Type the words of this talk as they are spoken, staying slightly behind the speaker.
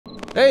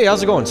Hey,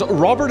 how's it going? So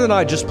Robert and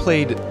I just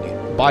played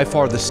by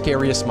far the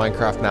scariest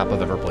Minecraft map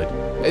I've ever played.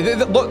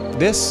 Look,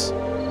 this,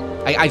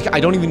 I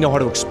don't even know how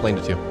to explain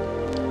it to you.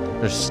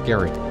 They're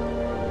scary.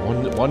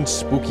 One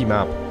spooky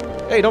map.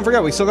 Hey, don't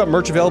forget, we still got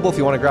merch available if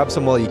you want to grab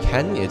some while you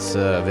can. It's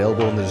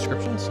available in the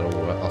description, so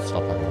I'll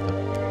stop talking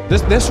about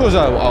that. This was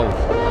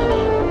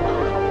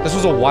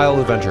a wild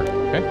adventure,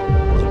 okay?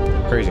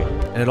 Crazy.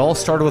 And it all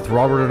started with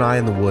Robert and I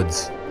in the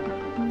woods.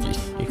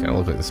 You kind of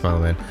look like the Smile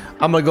Man.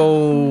 I'm gonna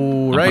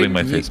go right. I'm putting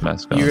my face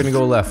mask on. You're gonna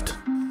go left.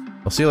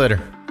 I'll see you later.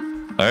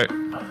 Alright.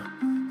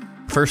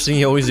 First thing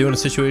you always do in a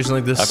situation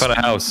like this. I found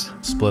a house.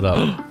 Split up.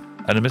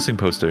 And a missing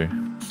poster.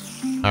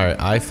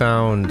 Alright, I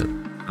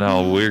found...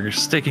 No, we're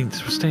staying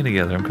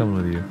together. I'm coming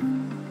with you.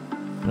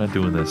 We're not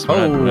doing this.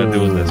 We're not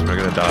doing this. We're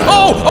gonna die.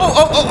 Oh!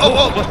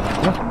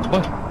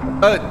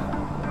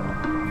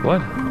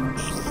 What?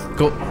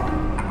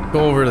 Go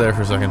over there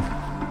for a second.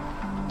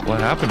 What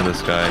happened to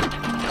this guy?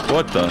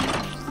 What the?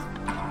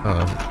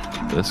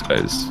 This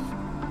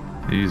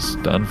he's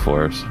done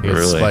for us. He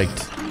gets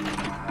spiked.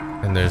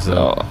 And there's a...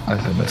 Oh, I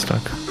think I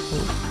stuck.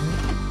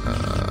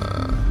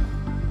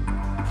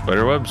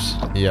 Spider webs?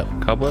 Yep.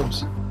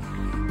 Cobwebs?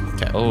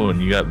 Okay. Oh,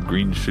 and you got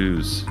green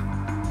shoes.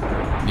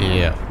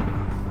 Yeah.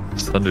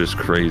 This thunder's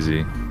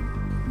crazy.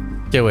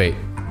 Okay, wait.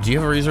 Do you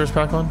have a resource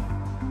pack on?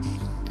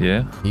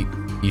 Yeah?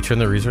 You turn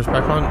the resource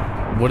pack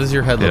on? What does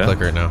your head look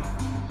like right now?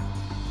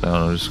 I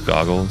don't know, just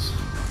goggles.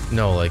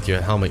 No, like your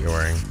helmet you're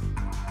wearing.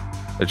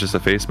 It's just a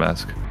face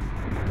mask.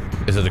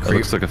 Is it a creep? It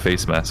looks like a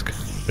face mask.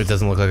 It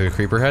doesn't look like a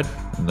creeper head?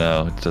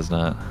 No, it does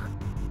not.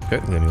 Okay,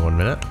 give me 1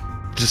 minute.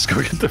 Just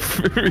go get the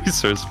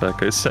resource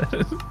pack I said.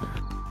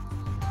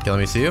 Okay, let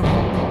me see you.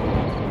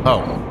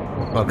 Oh,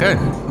 okay.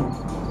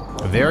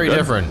 Very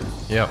different.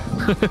 Yep.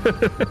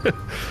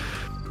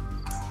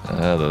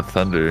 The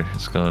thunder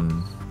is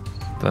going...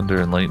 Thunder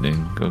and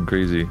lightning going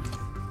crazy.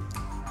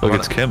 Look,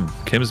 it's Kim.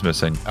 Kim's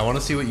missing. I want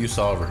to see what you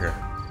saw over here.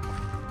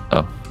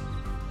 Oh.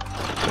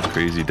 A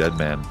crazy dead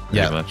man.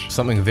 Yeah, much.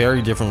 Something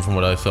very different from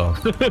what I saw.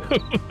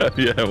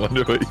 Yeah, I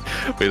wonder what...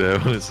 Wait, I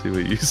want to see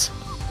what you saw.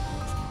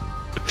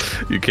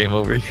 You came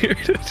over here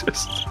to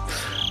just...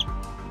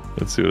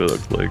 Let's see what it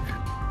looked like.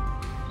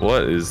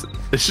 What is...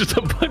 It's just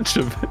a bunch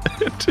of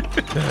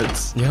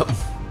heads. Yep.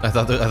 I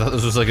thought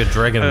this was like a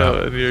dragon map.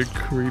 Oh, and you're a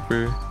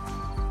creeper.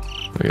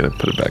 I gotta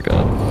put it back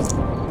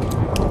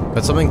on.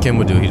 That's something Kim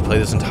would do. He'd play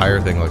this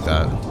entire thing like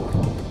that.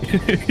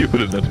 He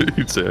would have done it.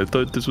 He'd say, I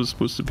thought this was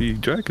supposed to be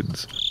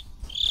dragons.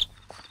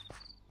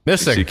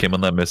 Missing. You came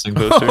on that missing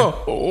poster?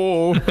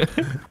 Oh.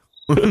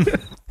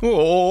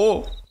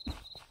 Oh.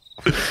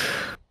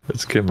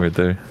 That's Kim right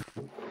there.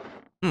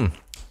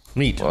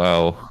 Neat.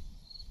 Wow.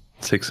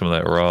 Take some of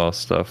that raw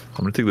stuff.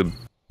 I'm gonna take the...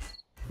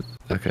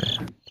 Okay.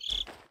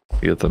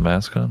 You got the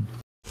mask on?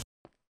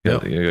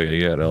 Yep.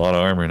 You got a lot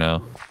of armor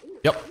now.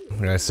 Yep. I'm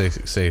gonna stay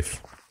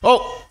safe.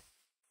 Oh!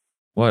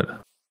 What?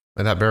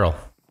 In that barrel.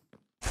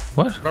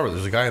 What? Robert,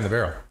 there's a guy in the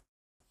barrel.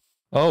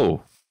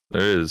 Oh,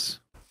 there is.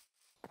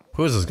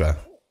 Who is this guy?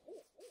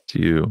 It's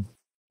you.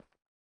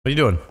 What are you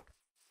doing?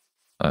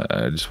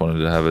 I just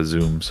wanted to have a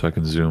zoom so I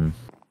can zoom.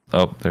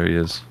 Oh, there he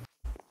is.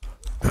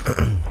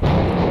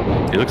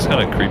 He looks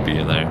kind of creepy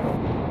in there.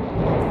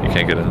 You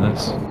can't get in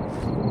this?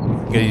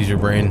 You gotta use your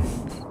brain.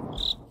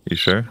 You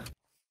sure?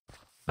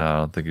 No, I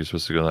don't think you're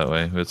supposed to go that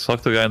way. Let's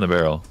talk to the guy in the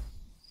barrel.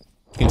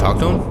 You can talk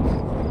to him?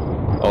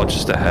 Oh, it's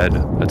just a head.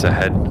 It's a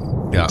head.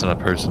 Yeah. It's not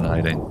a person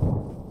hiding.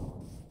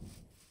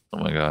 Oh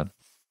my god.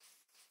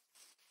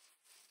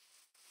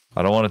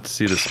 I don't want it to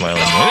see the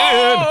smiling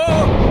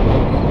man.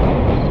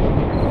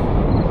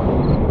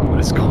 What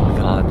is going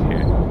on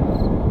here?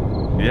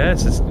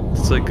 Yes, it's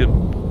like a...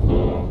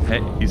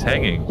 He's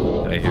hanging.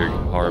 I hear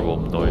horrible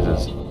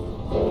noises.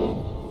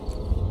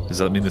 Does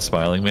that mean the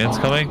smiling man's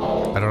coming?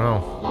 I don't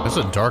know. This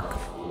is a dark...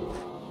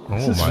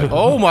 Oh my...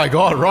 Oh my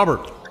god,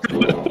 Robert!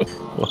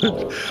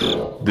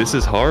 What? This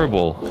is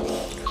horrible.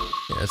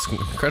 Yeah, it's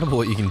incredible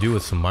what you can do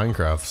with some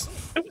Minecrafts.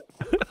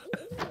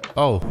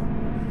 Oh.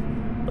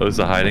 Oh, it's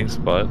a hiding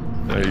spot.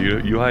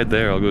 You hide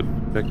there. I'll go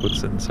check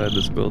what's inside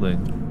this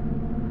building.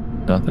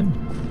 Nothing.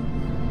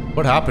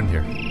 What happened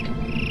here?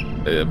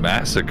 A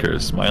massacre.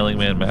 Smiling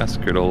Man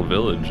massacred a whole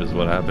village is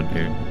what happened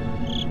here.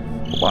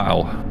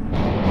 Wow.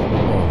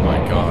 Oh my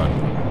god.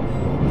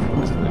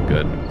 This isn't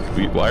good.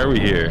 Why are we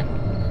here?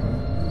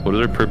 What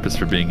is our purpose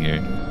for being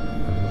here?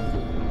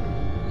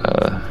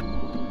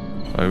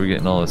 Why are we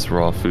getting all this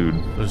raw food?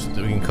 We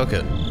can cook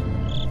it.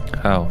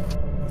 How?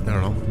 I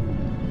don't know.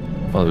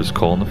 Oh, there's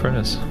coal in the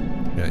furnace.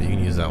 Yeah, you can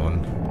use that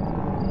one.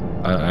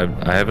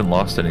 I haven't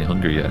lost any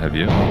hunger yet, have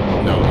you?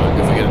 No,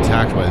 if we get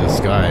attacked by this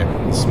guy,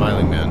 the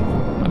smiling man.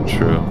 Not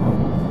true.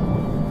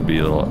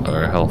 Be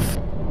our health.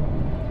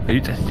 Are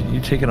you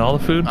taking all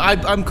the food?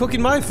 I'm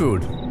cooking my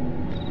food.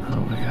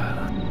 Oh my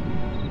god.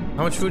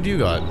 How much food do you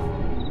got?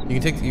 You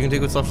can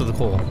take what's left of the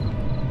coal.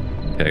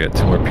 Okay, I got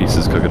 2 more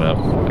pieces cooking up.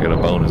 I got a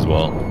bone as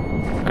well.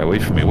 Alright,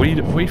 wait for me. What are you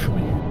doing? Wait for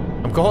me.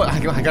 I'm going. I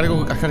gotta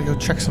go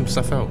check some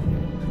stuff out.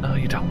 No,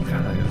 you don't. I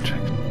gotta go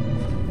check.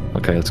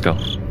 Okay, let's go.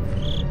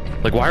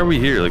 Like, why are we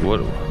here? Like,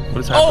 what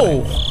is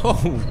happening?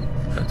 Oh!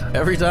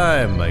 Every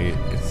time, like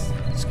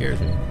it scares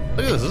me.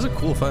 Look at this. This is a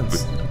cool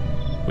fence.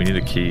 We need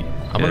a key.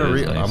 I'm gonna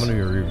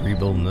be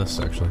rebuilding this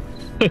actually.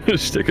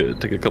 Just take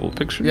a couple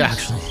pictures. Yeah,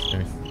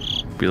 actually.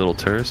 Be a little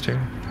tourist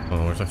here.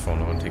 Oh, where's my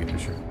phone? I want to take a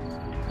picture.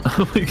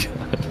 Oh my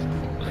god.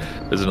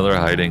 There's another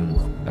hiding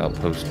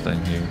outpost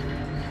thing here.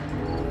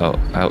 Oh,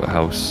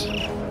 outhouse.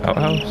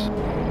 Outhouse?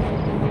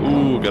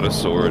 Ooh, got a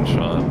sword,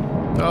 Sean.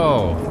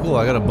 Oh, cool.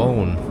 I got a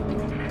bone.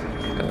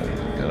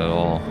 Got it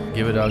all.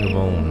 Give a dog a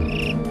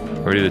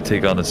bone. Ready to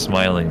take on the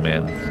smiling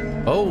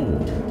man. Oh,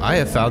 I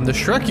have found the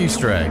Shrek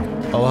Easter egg.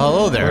 Oh,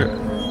 hello there.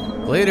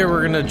 Later,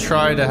 we're gonna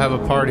try to have a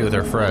party with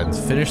our friends.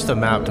 Finish the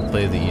map to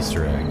play the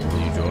Easter egg. Will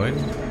you join?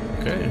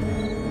 Okay.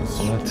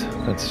 What?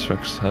 That's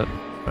Shrek's hut.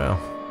 Wow.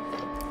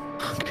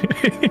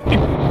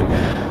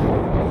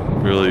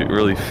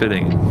 really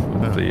fitting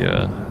with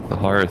the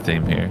horror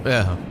theme here.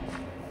 Yeah.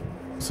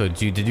 So,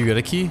 did you get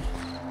a key?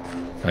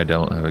 I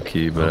don't have a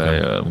key, but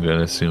okay. I'm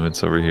gonna assume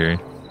it's over here.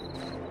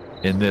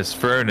 In this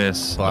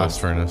furnace. Blast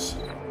furnace.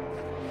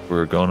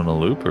 We're going on a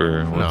loop,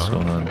 or what's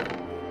going on?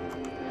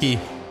 Key.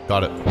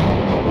 Got it.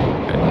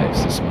 Okay,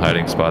 nice. There's some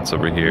hiding spots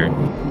over here.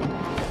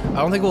 I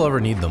don't think we'll ever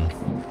need them.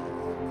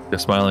 The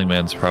smiling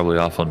man's probably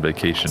off on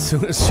vacation.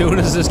 As soon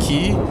as this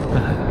key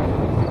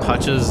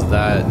touches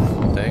that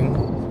thing.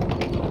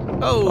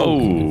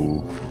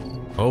 Oh.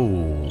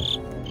 Oh.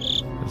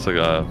 It's like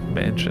a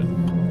mansion.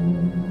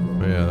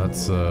 Yeah,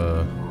 that's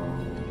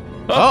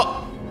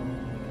Oh!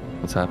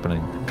 What's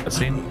happening? A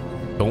scene?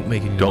 Don't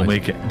make any noise. Don't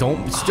make it.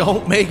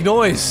 Don't make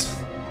noise.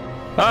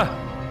 Ah!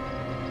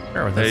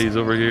 Hey, he's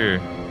over here.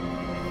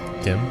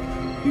 Tim,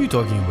 what are you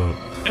talking about?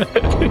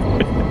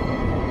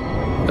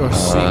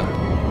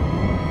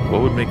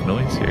 What would make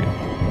noise here?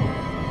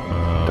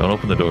 Don't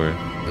open the door.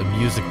 The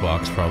music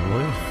box,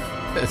 probably.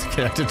 It's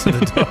connected to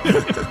the door.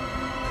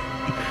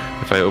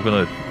 If I open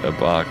a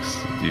box,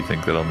 do you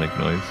think that'll make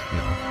noise?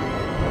 No.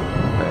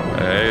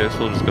 I guess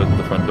we'll just go to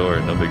the front door.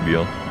 No big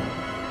deal.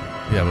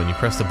 Yeah, when you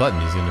press the button,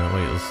 he's gonna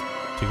wait. Let's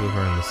take a look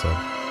around this side.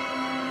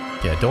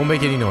 Yeah, don't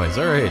make any noise.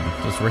 All right,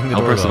 just ring the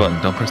door. Don't press the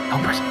button. Don't press. Okay,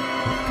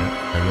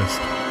 I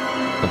missed.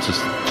 Let's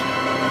just.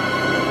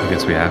 I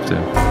guess we have to.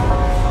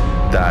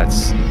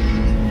 That's.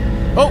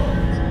 Oh.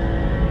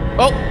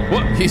 Oh.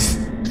 What? He's.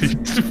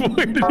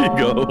 Where did he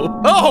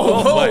go?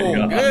 Oh my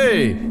god.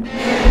 Hey.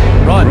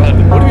 Run.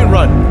 What do you mean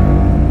run?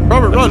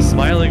 Robert, run. It's a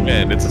smiling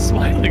man. It's a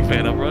smiling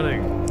man. I'm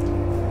running.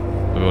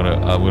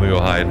 I'm gonna go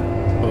hide.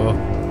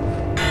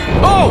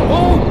 Oh!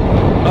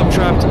 I'm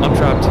trapped. I'm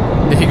trapped.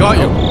 Yeah, he got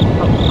you.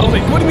 Help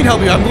me. What do you mean help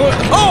me? I'm going.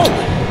 Oh!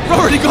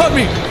 Robert, he got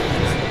me.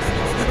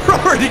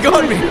 Robert, he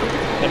got me.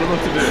 I don't know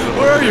what to do.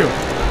 Where are you?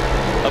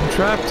 I'm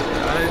trapped.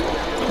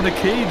 I'm in a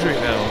cage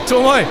right now.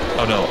 So am I.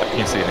 Oh no, I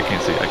can't see. I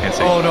can't see. I can't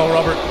see. Oh no,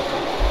 Robert.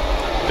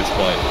 It's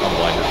blind. I'm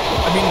blinded.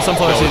 I'm eating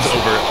sunflower seeds. It's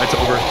over. It's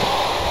over.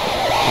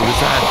 What is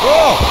that?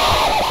 Oh!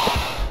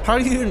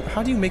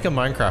 How do you make a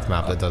Minecraft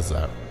map that does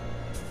that?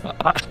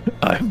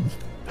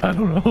 I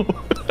don't know.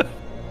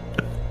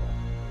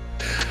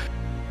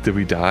 Did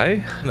we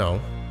die? No.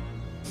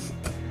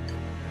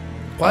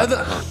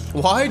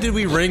 Why did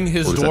we ring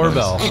his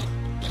doorbell?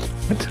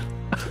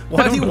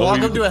 Why do you walk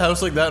up to a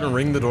house like that and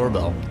ring the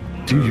doorbell?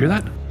 Do you hear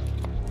that?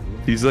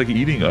 He's like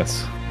eating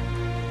us.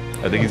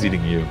 I think he's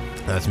eating you.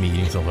 That's me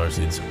eating sunflower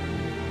seeds.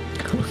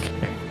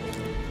 Okay.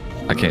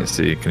 I can't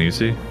see. Can you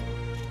see?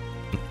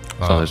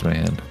 Oh, there's my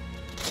hand.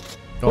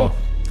 Oh.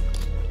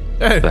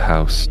 Hey. The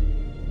house.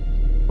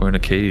 We're in a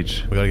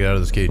cage. We gotta get out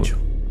of this cage.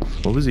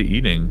 What was he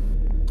eating?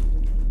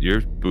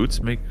 Your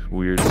boots make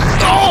weird.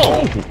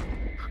 Oh!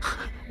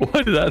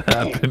 Why did that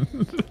happen?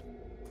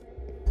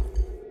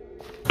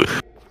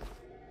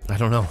 I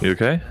don't know. You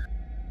okay?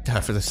 Yeah,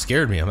 that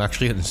scared me. I'm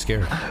actually getting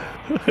scared.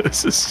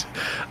 This is.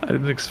 I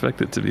didn't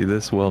expect it to be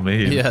this well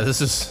made. Yeah,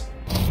 this is.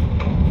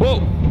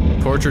 Whoa!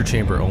 Torture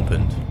chamber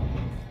opened.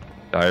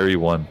 Diary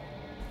 1.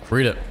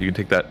 Read it. You can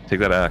take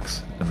that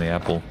axe and the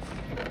apple.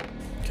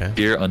 Okay.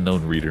 Dear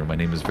unknown reader, my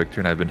name is Victor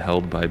and I've been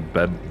held by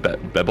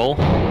Bebel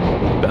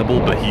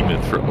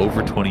Behemoth for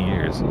over 20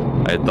 years.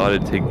 I had thought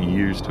it'd take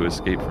years to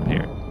escape from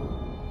here.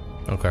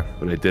 Okay.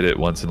 But I did it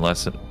once in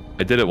less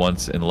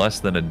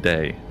than a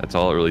day. That's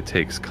all it really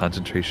takes.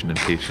 Concentration and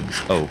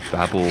patience. Oh,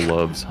 Babel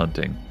loves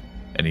hunting.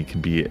 And he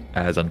can be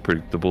as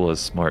unpredictable as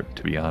smart,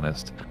 to be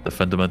honest. The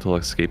fundamental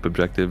escape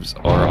objectives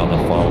are on the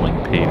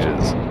following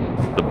pages.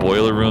 The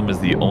boiler room is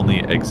the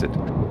only exit.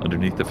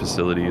 Underneath the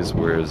facilities,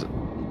 whereas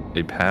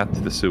a path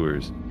to the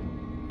sewers.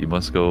 You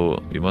must go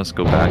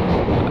back.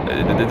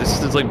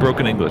 This is like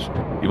broken English.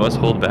 You must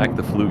hold back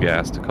the flue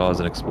gas to cause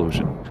an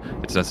explosion.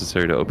 It's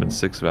necessary to open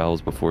 6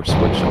 valves before switch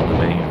on the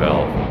main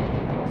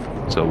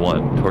valve. So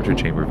 1, torture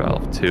chamber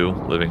valve. 2,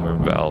 living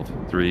room valve.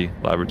 3,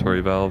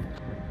 laboratory valve.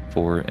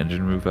 4,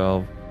 engine room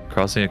valve.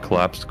 Crossing a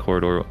collapsed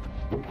corridor.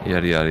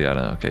 Yada yada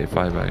yada. Okay,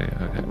 5.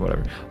 Okay,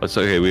 whatever.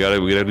 Okay, we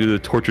gotta do the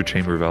torture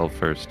chamber valve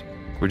first.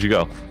 Where'd you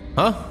go?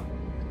 Huh?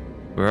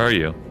 Where are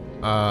you?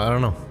 I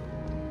don't know.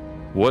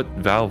 What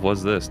valve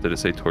was this? Did it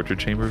say torture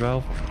chamber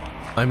valve?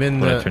 I'm in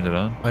when I turned it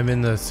on? I'm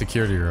in the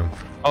security room.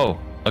 Oh,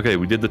 Okay,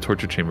 we did the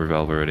torture chamber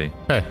valve already.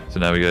 Okay. So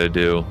now we gotta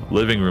do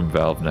living room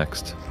valve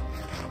next.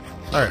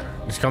 Alright,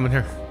 he's coming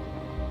here.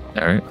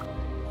 Alright.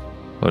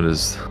 What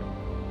is...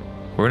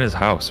 We're in his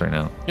house right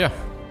now. Yeah.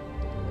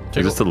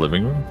 Is this the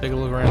living room? Take a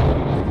look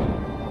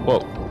around.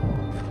 Whoa.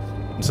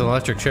 It's an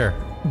electric chair.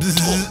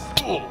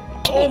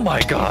 Oh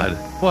my god.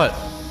 What?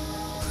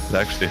 It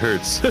actually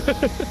hurts.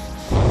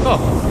 Oh.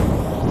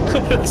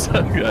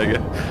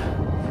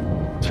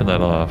 Turn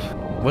that off.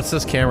 What's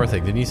this camera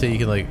thing? Didn't you say you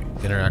can like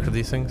interact with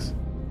these things?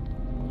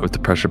 With the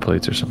pressure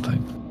plates or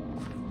something.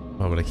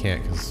 Oh, but I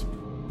can't because...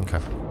 Okay.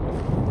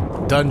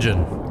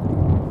 Dungeon.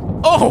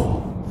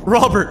 Oh!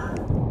 Robert!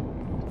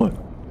 What?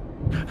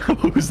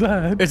 Who's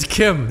that? It's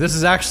Kim. This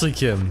is actually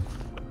Kim.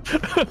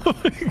 Oh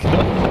my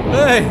god.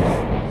 Hey!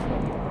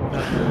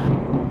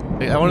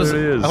 Hey, I want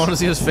There he is. to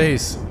see his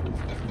face.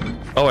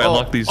 Oh, I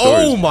unlocked these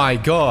doors. Oh my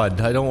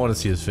god! I don't want to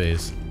see his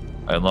face.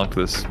 I unlocked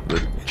the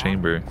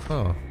chamber.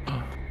 Oh.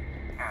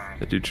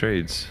 I do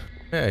trades.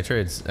 Yeah, he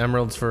trades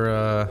emeralds for.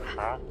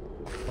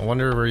 I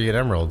wonder where you get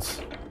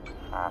emeralds.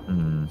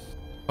 Hmm.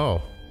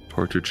 Oh.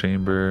 Torture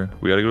chamber.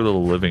 We gotta go to the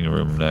living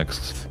room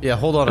next. Yeah,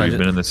 hold on. Have you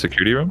been in the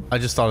security room? I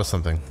just thought of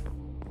something.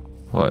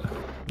 What?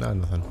 No,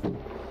 nothing.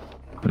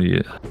 What do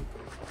you?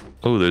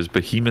 Oh, there's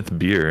behemoth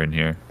beer in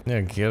here.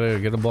 Yeah,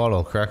 get a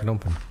bottle, crack it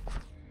open.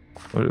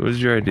 What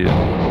was your idea?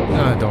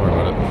 No, don't worry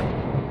about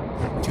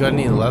it. You got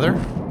any leather?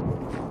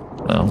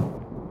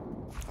 No.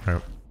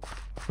 Alright.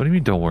 What do you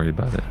mean? Don't worry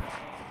about it.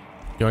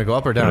 You want to go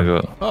up or down?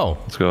 Go, oh.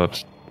 Let's go up.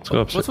 Let's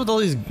go up. What's with all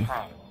these?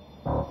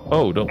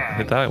 Oh, don't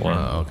hit that one.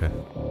 Okay.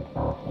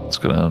 Let's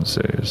go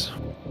downstairs.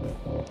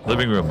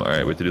 Living room. All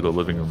right, we have to do the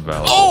living room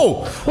valve.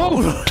 Oh!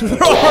 Whoa!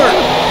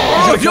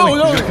 Robert! Yo,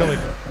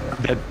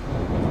 Dead.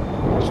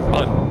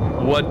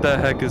 What the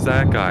heck is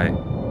that guy?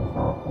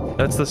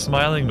 That's the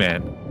smiling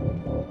man.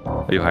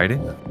 Are you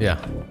hiding? Yeah.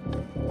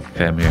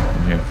 Okay, I'm here.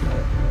 I'm here.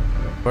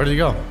 Where did he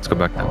go? Let's go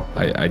back now.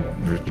 I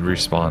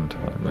respawned.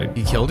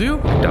 He killed you?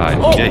 I died.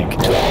 Oh! Jake.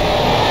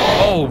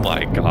 Oh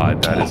my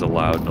god, that is a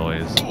loud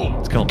noise.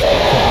 Let's kill him.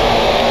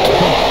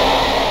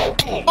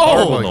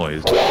 Horrible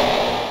noise.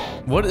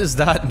 What is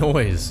that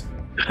noise?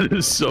 That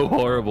is so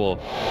horrible.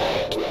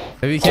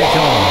 Maybe you can't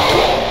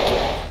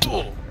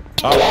kill him.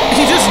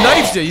 He just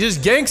knifes you. He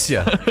just ganks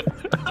you.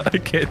 I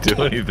can't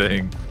do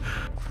anything.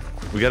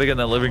 We gotta get in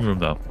that living room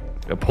though.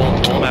 Gotta pull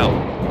him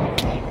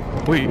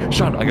out. Wait,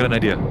 Sean, I got an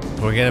idea.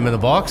 We get him in the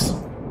box?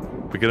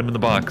 We get him in the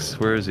box.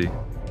 Where is he?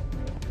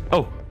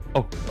 Oh,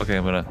 okay,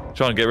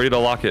 Sean, get ready to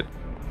lock it.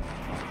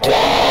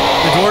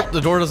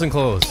 The door doesn't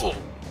close.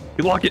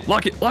 You lock it.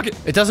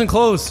 It doesn't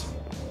close.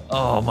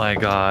 Oh my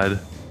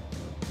god.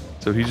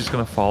 So he's just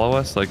gonna follow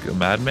us like a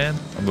madman?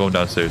 I'm going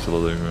downstairs to the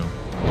living room.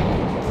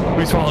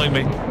 He's following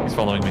me.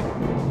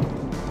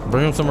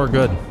 Bring him somewhere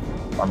good.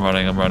 I'm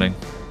running.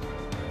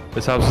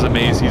 This house is a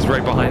maze. He's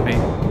right behind me.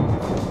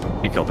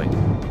 He killed me.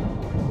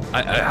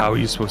 How are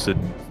you supposed to...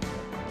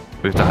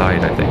 We have to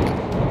hide, I think.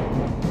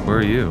 Where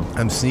are you?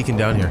 I'm sneaking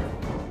down here.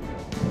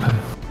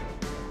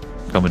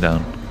 Coming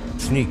down.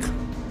 Sneak.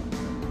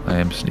 I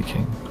am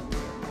sneaking.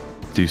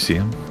 Do you see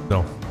him?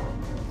 No.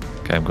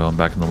 Okay, I'm going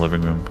back in the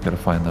living room. Gotta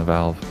find the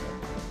valve.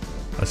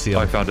 I see him.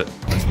 Oh, I found it.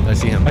 I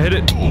see him. I hit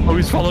it. Oh,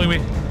 he's following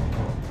me.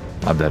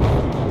 I'm dead.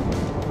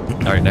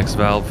 Alright, next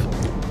valve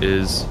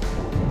is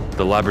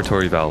the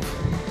laboratory valve.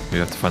 You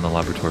have to find the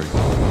laboratory.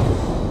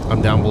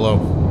 I'm down below.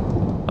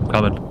 I'm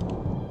coming.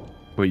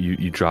 Wait,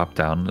 you dropped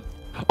down?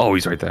 Oh,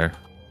 he's right there.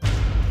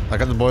 I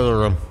got the boiler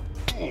room.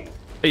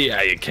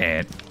 Yeah, you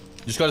can't.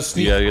 You just gotta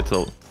sneak. You gotta get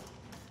to the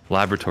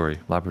laboratory.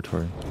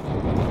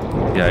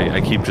 Yeah,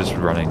 I keep just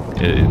running.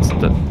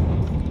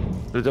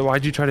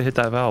 Why'd you try to hit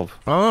that valve?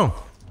 I don't know.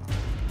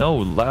 No,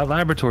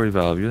 laboratory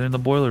valve. You're in the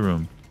boiler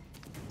room.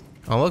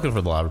 I'm looking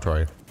for the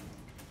laboratory.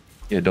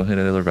 Yeah, don't hit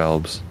any other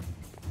valves.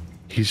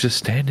 He's just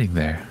standing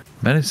there,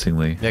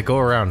 menacingly. Yeah, go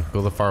around.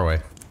 Go the far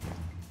way.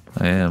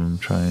 I am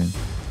trying.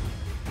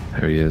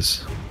 There he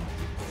is.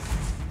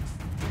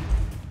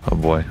 Oh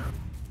boy.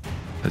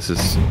 This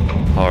is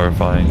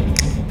horrifying.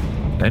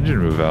 Engine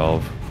room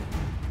valve.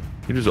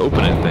 You just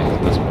open it things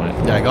at this point.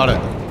 Yeah, I got it.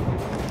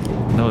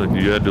 No,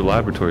 you had the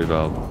laboratory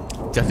valve. Do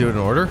you have to do it in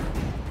order?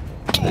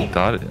 I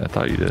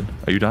thought you did.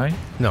 Are you dying?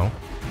 No.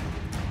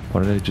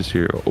 What did I just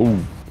hear? Oh.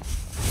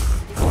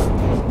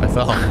 I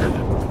fell.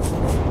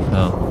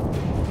 Oh.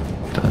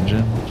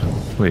 Dungeon?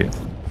 Wait.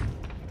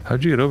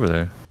 How'd you get over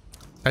there?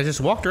 I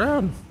just walked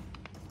around.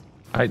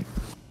 I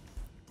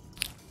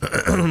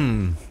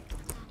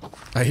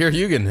hear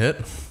you getting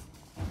hit.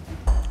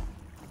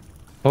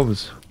 What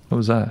was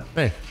that?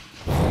 Hey.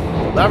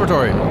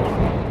 Laboratory.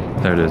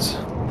 There it is.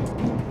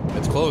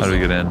 It's closed. How do we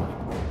get in?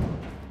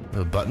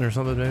 A button or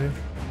something, maybe?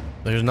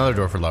 There's another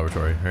door for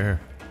laboratory, right here.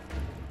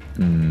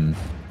 Hmm.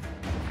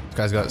 This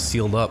guy's got it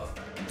sealed up.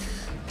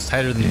 It's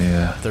tighter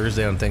than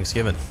Thursday on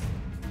Thanksgiving.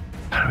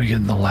 How do we get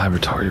in the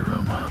laboratory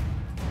room?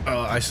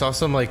 I saw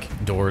some, like,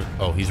 door.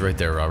 Oh, he's right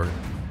there, Robert.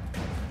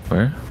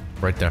 Where?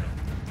 Right there.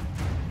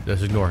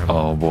 Just ignore him.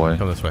 Oh, boy.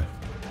 Come this way.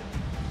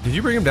 Did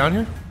you bring him down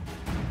here?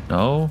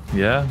 Oh,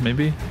 yeah,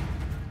 maybe.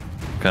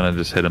 Kind of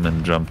just hit him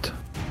and jumped.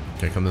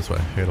 Okay, come this way.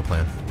 I got a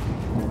plan.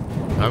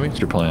 Tommy? What's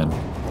your plan?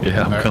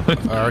 Yeah, I'm coming.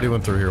 I already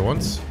went through here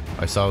once.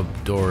 I saw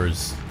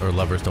doors or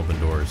levers to open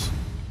doors.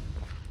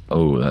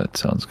 Oh, that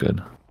sounds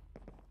good.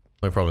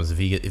 My problem is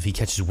if he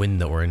catches wind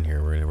that we're in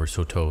here, we're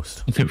so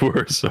toast.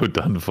 We're so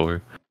done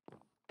for.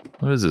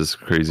 What is this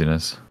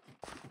craziness?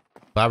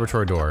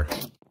 Laboratory door.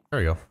 There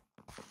we go.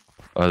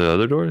 Are there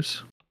other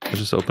doors? I'll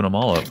just open them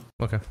all up.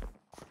 Okay.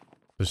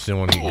 Just didn't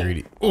want to get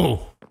greedy.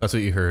 Oh, that's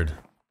what you heard.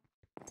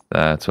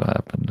 That's what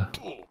happened.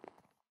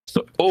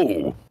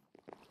 Oh!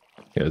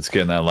 Yeah, let's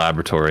get in that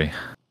laboratory.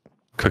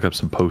 Cook up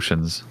some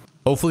potions.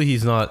 Hopefully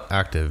he's not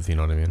active, you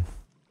know what I mean?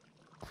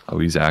 Oh,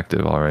 he's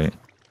active, alright.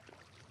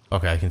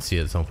 Okay, I can see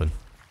it's open.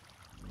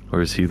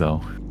 Where is he,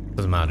 though?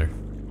 Doesn't matter.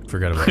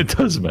 Forget about It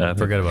does matter.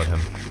 Forget about him.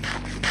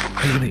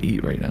 What are you gonna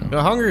eat right now?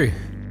 I'm hungry!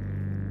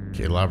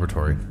 Okay,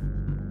 laboratory.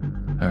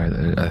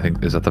 Alright, I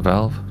think, is that the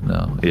valve?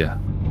 No, yeah.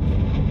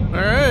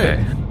 Alright!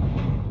 Okay.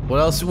 What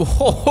else? Whoa!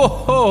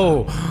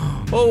 Ho,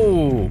 ho,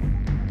 oh!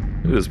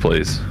 Look at this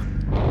place.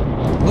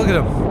 Look at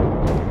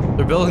him!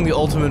 They're building the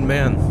ultimate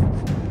man.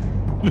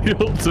 The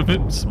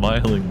ultimate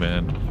smiling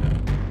man.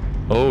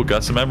 Oh,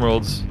 got some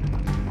emeralds.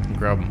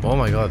 Grab them. Oh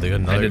my god, they got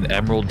another. And an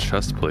emerald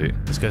chest plate.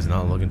 This guy's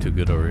not looking too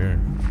good over here.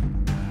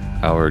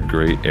 Our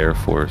great Air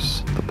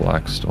Force, the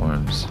Black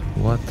Storms.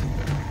 What?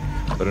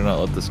 Better not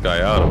let this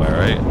guy out, am I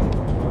right?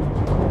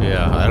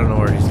 Yeah, I don't know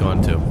where he's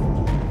gone to.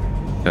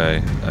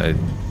 Okay,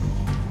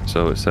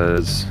 so it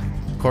says...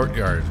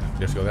 Courtyard.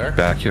 Just go there?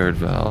 Backyard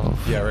valve.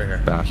 Yeah, right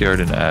here. Backyard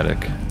and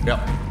attic. Yep.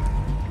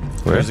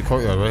 Where? Where's the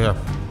courtyard? Right here.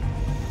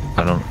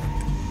 I don't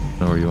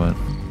know where you went.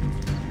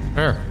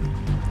 Here.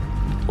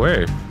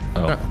 Where?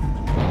 Oh. Yeah.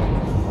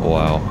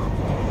 Wow.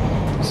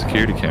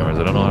 Security cameras,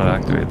 I don't know how to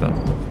activate them.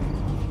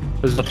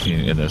 There's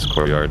nothing in this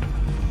courtyard.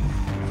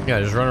 Yeah,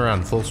 just run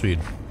around full speed.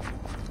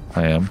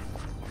 I am.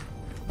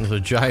 There's a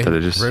giant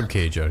rib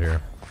cage out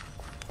here.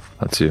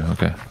 That's you,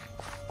 okay.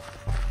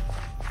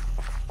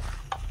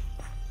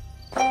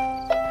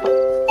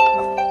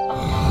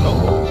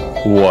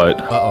 Oh. What?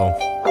 Uh-oh.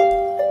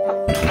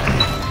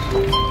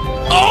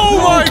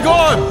 Oh my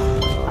god!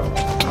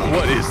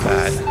 What is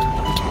that?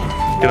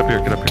 Get up here,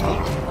 get up here.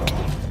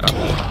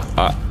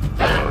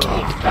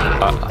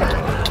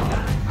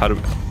 How do...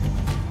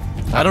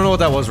 I don't know what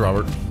that was,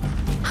 Robert.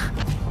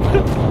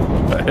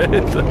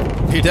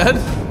 You dead?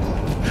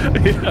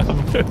 Yeah,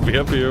 I'm gonna be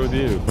up here with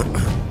you.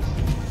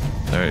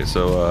 Alright,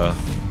 so,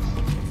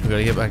 we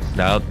gotta get back.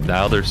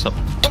 Now there's some...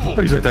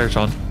 Oh, he's right there,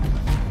 Sean.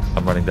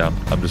 I'm running down.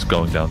 I'm just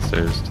going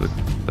downstairs to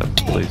that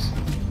place.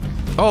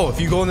 Oh,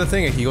 if you go in the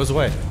thing, he goes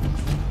away.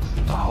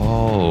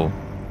 Oh.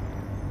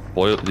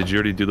 Did you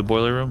already do the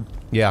boiler room?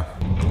 Yeah.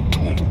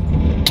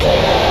 What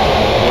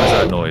is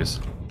that noise?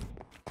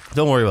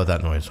 Don't worry about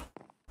that noise.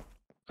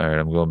 Alright,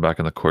 I'm going back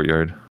in the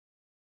courtyard.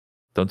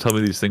 Don't tell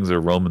me these things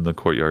are roaming the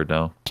courtyard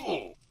now.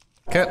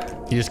 Okay.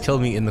 He just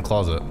killed me in the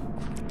closet.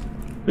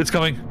 It's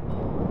coming.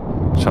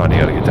 Sean, you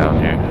gotta get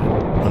down here.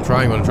 I'm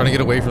trying, but I'm trying to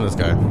get away from this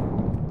guy.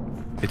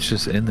 It's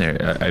just in there.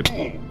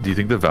 Do you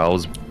think the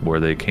valve's where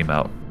they came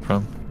out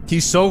from?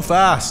 He's so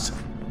fast.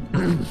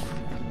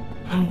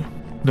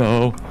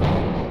 No.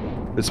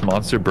 This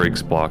monster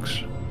breaks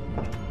blocks.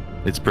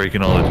 It's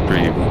breaking all the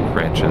debris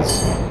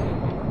branches.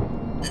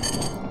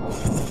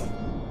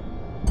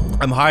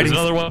 I'm hiding.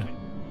 There's another one.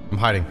 I'm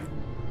hiding.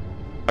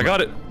 I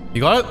got it.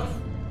 You got it?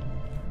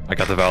 I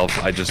got the valve.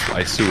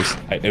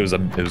 It was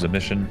a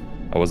mission.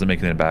 I wasn't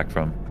making it back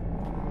from.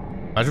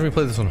 Imagine we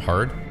play this one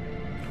hard.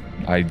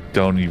 I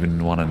don't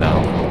even want to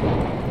know.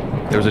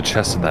 There was a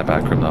chest in that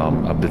back room though.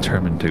 I'm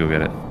determined to go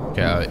get it.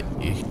 Okay,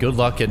 good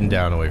luck getting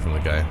down away from the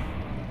guy.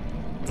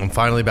 I'm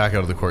finally back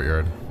out of the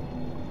courtyard.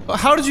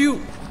 How did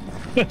you...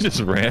 I just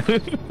ran.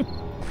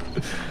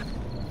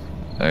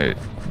 Alright,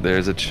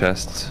 there's a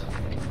chest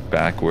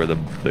back where the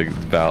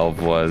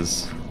valve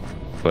was,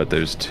 but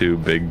there's two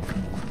big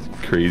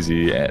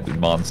crazy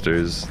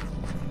monsters.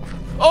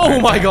 Oh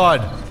my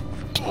god!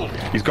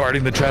 He's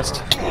guarding the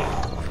chest.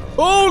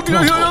 Oh!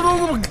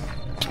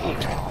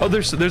 Oh,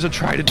 there's a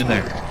trident in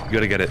there. You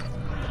gotta get it.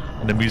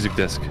 And a music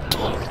disc.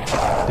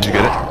 Did you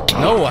get it?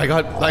 No, I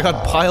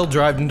got pile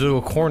drived into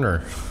a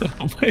corner.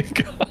 Oh my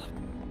god.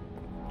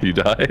 You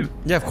died?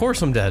 Yeah, of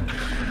course I'm dead.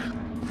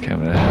 Okay,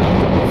 I'm gonna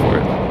go for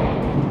it.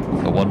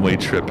 A one-way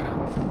trip.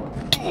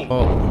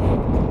 Oh.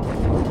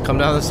 Come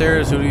down the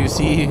stairs, who do you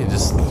see?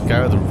 Just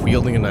guy with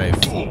wielding a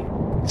knife.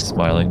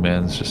 Smiling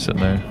man's just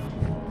sitting there.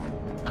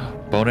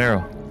 Bow and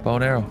arrow. Bow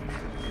and arrow.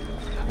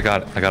 I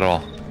got it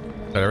all.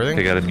 Got everything?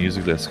 I got a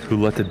music disc. Who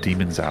let the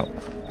demons out?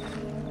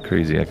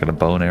 Crazy. I got a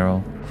bow and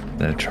arrow,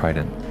 then a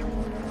trident.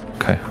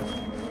 Okay.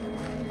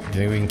 Do you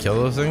think we can kill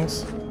those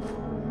things?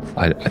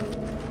 I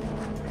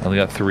only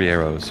got 3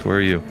 arrows. Where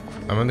are you?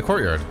 I'm in the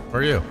courtyard.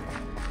 Where are you?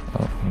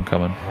 Oh, I'm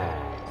coming.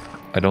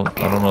 I don't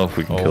know if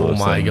we can kill those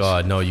things. Oh my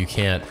god, no you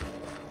can't.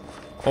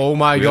 Oh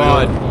my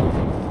god.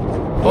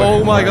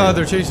 Oh my god,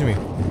 they're chasing me.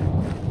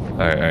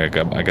 Alright,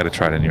 I got a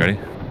trident. You ready?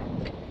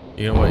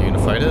 You know what, you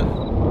gonna fight it?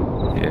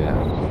 Yeah.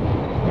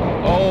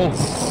 Oh!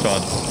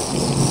 John.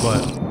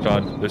 What?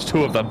 John, there's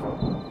 2 of them.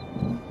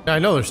 Yeah, I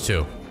know there's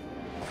 2.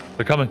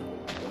 They're coming.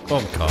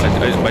 Oh god.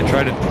 My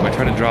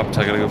trident dropped.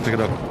 I gotta go pick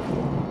it up.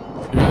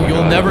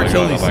 You'll never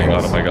kill these things.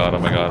 Oh my god.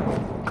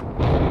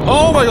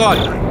 Oh my god!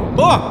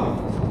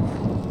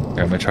 Oh!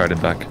 Got my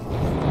trident back.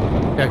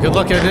 Yeah, good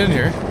luck getting in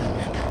here.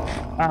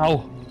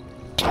 Ow.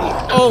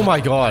 Oh my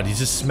god, he's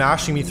just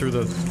smashing me through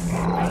the...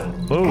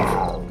 Move.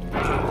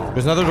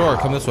 There's another door,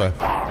 come this way.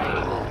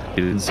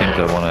 He didn't seem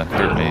to want to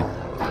hurt me.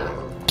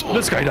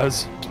 This guy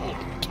does.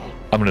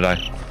 I'm gonna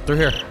die. They're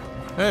here.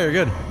 Hey, you're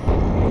good.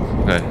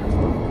 Okay.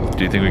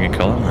 Do you think we can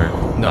kill him or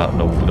no?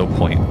 No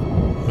point.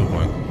 No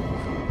point.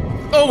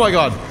 Oh my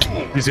god!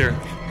 He's here.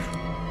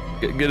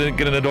 Get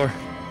in the door.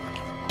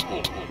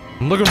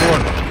 I'm looking for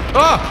one.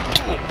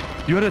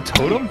 Ah! You had a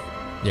totem?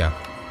 Yeah.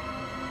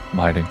 I'm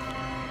hiding.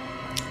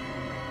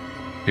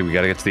 Okay, we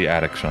gotta get to the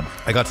attic, Sean.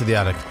 I got to the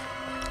attic.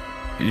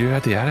 You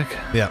at the attic?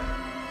 Yeah.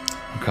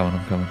 I'm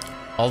coming.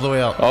 All the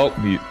way up. Oh,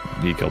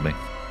 he killed me.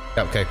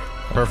 Yeah, okay.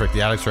 Perfect.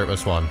 The attic's right by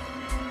Swan.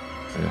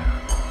 Yeah.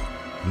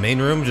 Main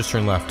room, just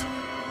turn left.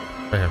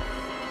 Right here.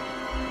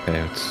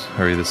 Okay, let's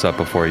hurry this up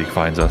before he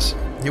finds us.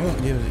 He won't.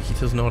 He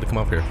doesn't know how to come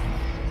up here.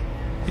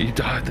 He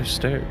died. There's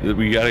stairs.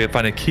 We gotta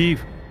find a key.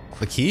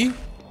 The key?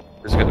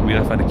 We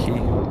gotta find a key.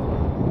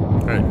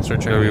 Alright,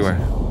 start checking. Everywhere.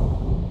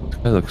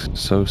 That looks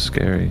so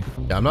scary.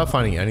 Yeah, I'm not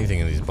finding anything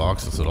in these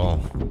boxes at all.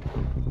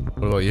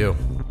 What about you?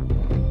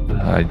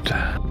 I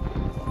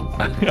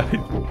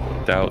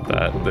doubt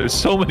that. There's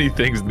so many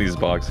things in these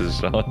boxes,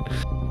 Sean.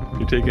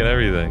 You're taking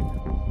everything.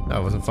 I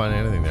wasn't finding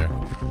anything there.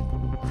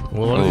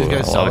 Will one of these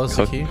guys sell us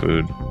the key?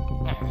 Food.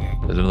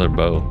 There's another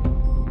bow.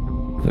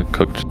 The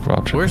cooked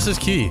raw chicken. Where's this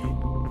key?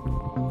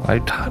 I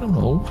don't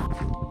know.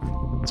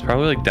 It's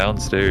probably like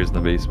downstairs in the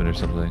basement or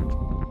something.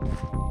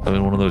 I'm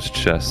in one of those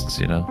chests,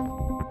 you know.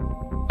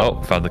 Oh,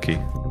 found the key.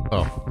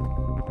 Oh,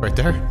 right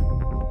there?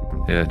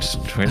 Yeah,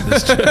 just right in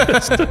this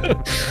chest.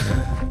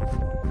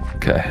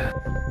 Okay.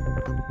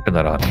 Turn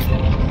that on.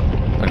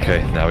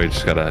 Okay, now we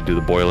just gotta do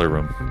the boiler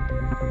room.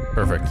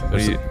 Perfect. What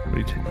do you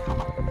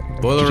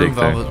boiler room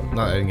there? valve.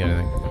 No, I didn't get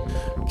anything.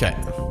 Okay.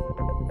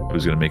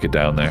 Who's gonna make it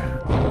down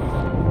there?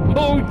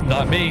 Oh,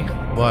 not me.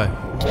 Why?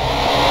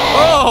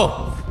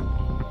 Oh!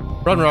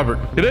 Run, Robert.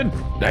 Get in.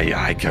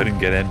 Yeah, I couldn't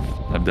get in.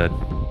 I'm dead.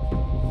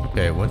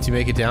 Okay, once you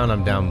make it down,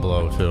 I'm down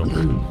below too.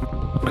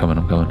 I'm coming.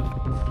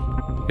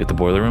 Get the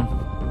boiler room?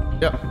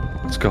 Yep.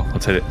 Let's go.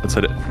 Let's hit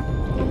it.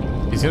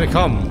 He's gonna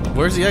come.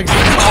 Where's the exit?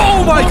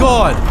 Oh my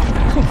god!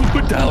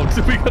 We're down.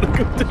 We gotta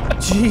go down.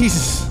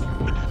 Jeez.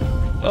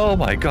 Oh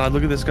my god,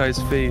 look at this guy's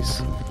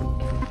face.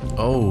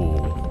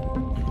 Oh.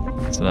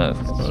 It's not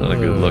a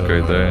good look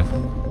right there.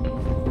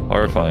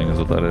 Horrifying is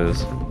what that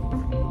is.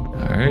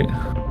 Alright.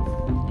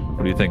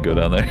 What do you think? Go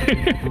down there.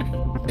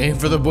 Aim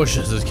for the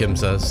bushes, as Kim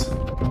says.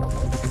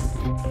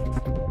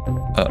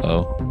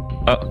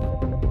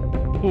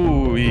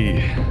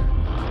 Ooh-wee.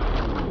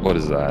 What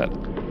is that?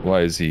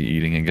 Why is he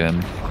eating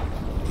again?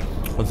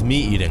 What's me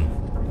eating?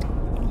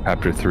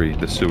 Chapter 3,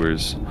 the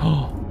sewers.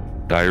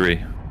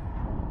 Diary.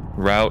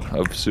 Route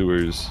of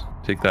sewers.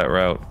 Take that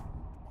route.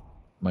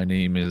 My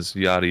name is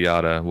yada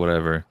yada,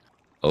 whatever.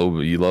 Oh,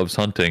 he loves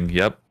hunting.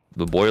 Yep.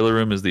 The boiler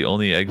room is the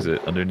only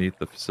exit underneath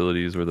the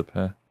facilities where the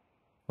path.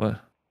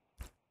 What?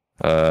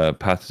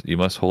 Path. You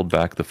must hold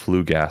back the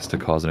flue gas to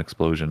cause an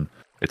explosion.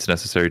 It's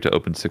necessary to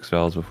open 6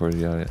 valves before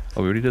the.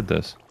 Oh, we already did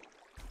this.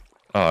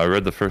 Oh, I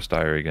read the first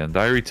diary again.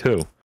 Diary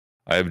 2.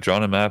 I have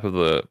drawn a map of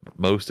the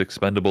most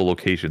expendable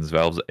locations.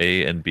 Valves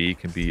A and B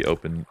can be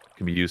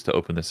used to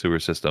open the sewer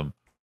system.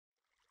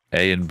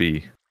 A and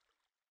B.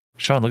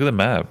 Sean, look at the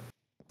map.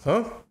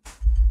 Huh?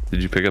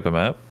 Did you pick up a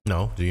map?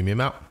 No. Do you give me a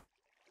map?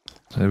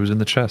 It was in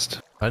the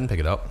chest. I didn't pick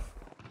it up.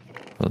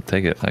 Well,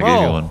 take it. I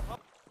gave you one.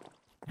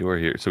 You are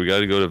here. So we got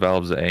to go to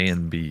valves A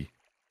and B.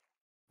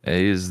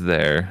 A is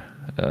there.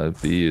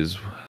 B is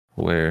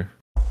where?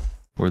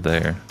 We're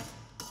there.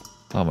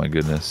 Oh my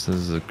goodness. This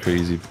is a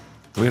crazy...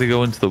 We gotta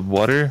go into the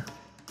water?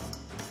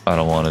 I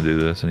don't want to do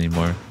this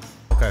anymore.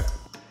 Okay.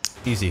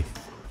 Easy.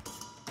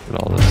 Look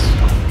at all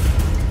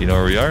this. You know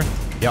where we are?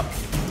 Yep.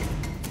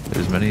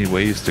 There's many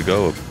ways to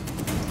go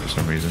for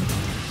some reason.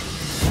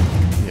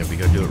 Yeah, we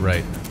gotta do it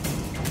right.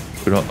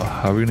 We don't...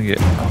 How are we gonna get...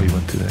 Oh, we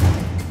went through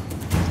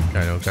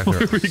there. I know exactly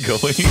Where are we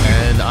going?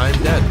 And I'm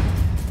dead.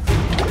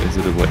 Is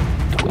it a way?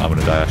 I'm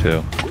gonna die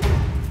too.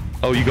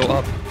 Oh, you go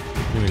up.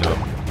 Here we go.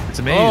 It's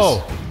a maze.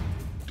 Oh!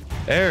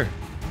 Air.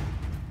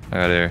 I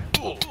got air.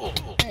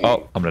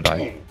 Oh, I'm gonna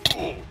die.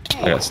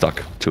 I got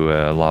stuck to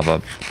a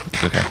lava.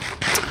 Okay.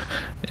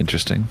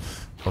 Interesting.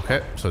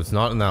 Okay, so it's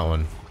not in that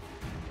one.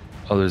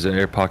 Oh, there's an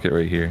air pocket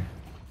right here.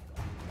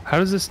 How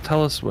does this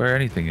tell us where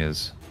anything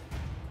is?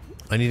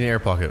 I need an air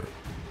pocket.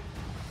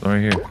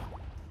 Right here.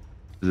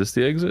 Is this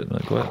the exit?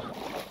 Like what?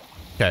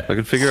 Okay. If I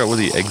can figure out where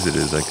the exit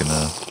is, I can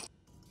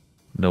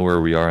know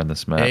where we are on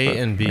this map. A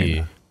and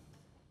B.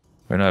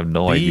 Right now I have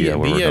no idea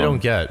where we're going. B I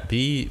don't get.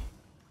 B...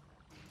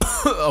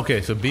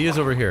 Okay, so B is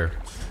over here.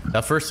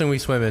 That first thing we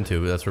swim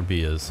into, that's where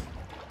B is.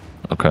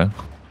 Okay.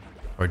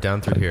 Or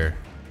down through here.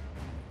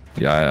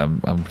 Yeah,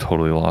 I'm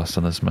totally lost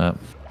on this map.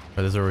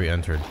 Oh, this is where we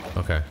entered.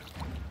 Okay.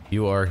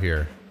 You are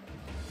here.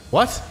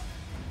 What?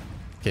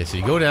 Okay, so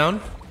you go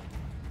down.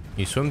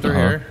 You swim through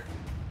here.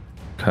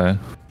 Okay.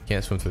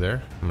 Can't swim through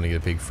there. I'm gonna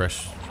get a big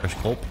fresh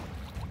gulp.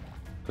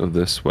 Go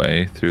this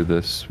way through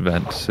this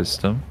vent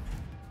system.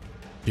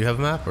 Do you have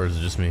a map, or is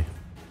it just me?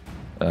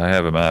 I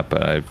have a map,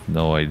 but I have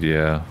no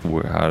idea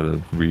how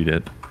to read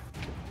it.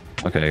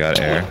 Okay, I got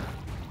air.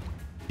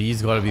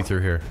 B's gotta be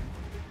through here.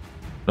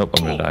 Nope,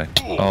 I'm gonna die.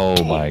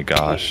 Oh my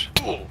gosh.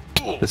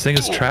 This thing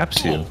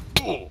traps you.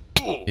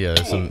 Yeah,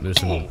 there's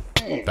some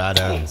bad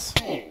ends.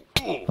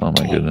 Oh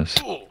my goodness.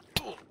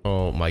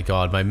 Oh my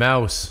god, my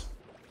mouse.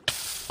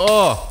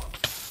 Oh!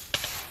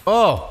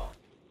 Oh!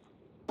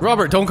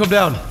 Robert, don't come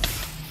down!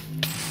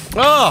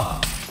 Oh!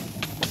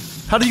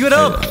 How do you get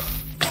up?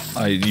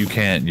 You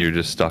can't, you're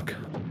just stuck.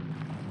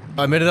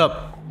 I made it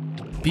up.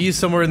 B is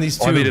somewhere in these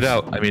tubes. Oh, I made it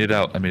out, I made it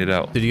out, I made it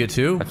out. Did you get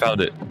 2? I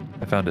found it.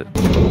 I found it.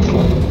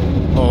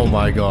 Oh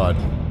my god.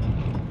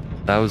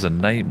 That was a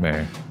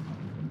nightmare.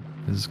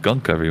 There's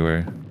gunk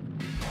everywhere.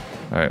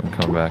 Alright, I'm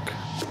coming back.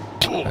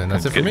 And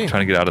that's it for me.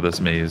 Trying to get out of this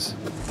maze.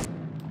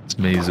 This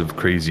maze of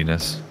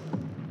craziness.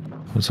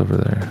 What's over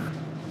there?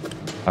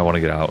 I want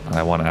to get out.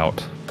 I want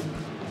out.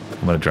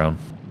 I'm gonna drown.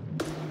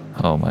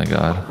 Oh my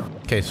god.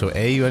 Okay, so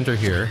A, you enter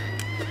here.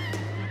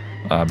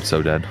 I'm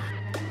so dead.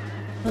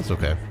 That's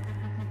okay.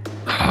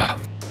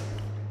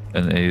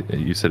 And A,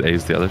 you said A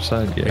is the other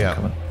side? Yeah.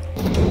 Come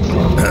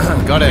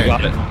on. Got it.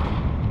 Got it.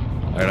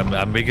 Alright,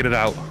 I'm making it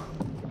out.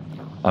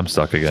 I'm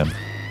stuck again.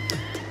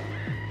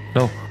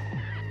 No.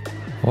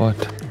 What?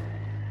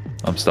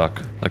 I'm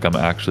stuck. Like, I'm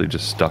actually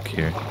just stuck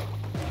here.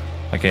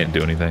 I can't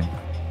do anything.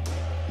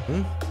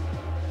 Hmm?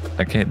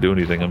 I can't do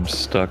anything. I'm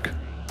stuck.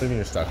 What do you mean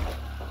you're stuck?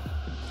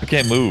 I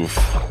can't move.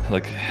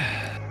 Like,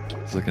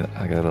 it's like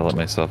I gotta let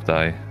myself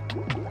die.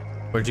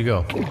 Where'd you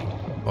go?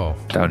 Oh.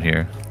 Down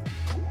here.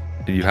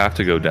 You have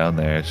to go down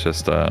there. It's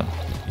just,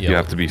 you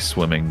have to be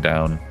swimming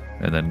down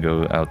and then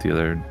go out the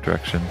other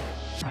direction.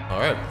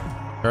 Alright.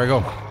 Here I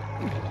go.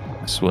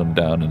 Swim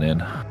down and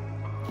in.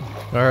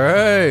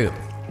 Alright.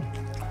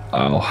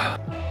 Oh.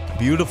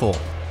 Beautiful.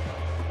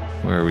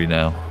 Where are we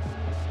now?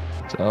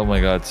 Oh my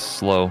god, it's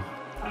slow.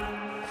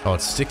 Oh,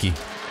 it's sticky.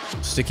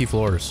 Sticky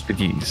floors.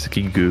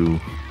 Sticky goo.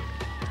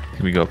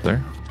 Can we go up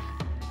there?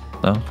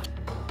 No?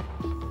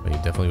 Oh, you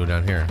definitely go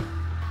down here.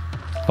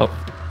 Oh.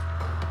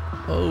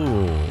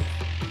 Oh.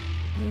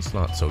 It's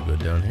not so good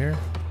down here.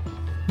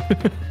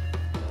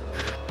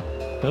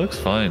 That looks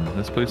fine.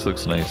 This place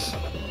looks nice.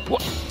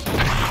 What?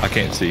 I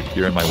can't see.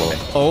 You're in my way.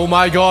 Oh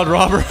my god,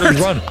 Robert! Run!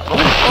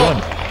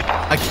 Run!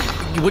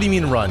 What do you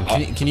mean run?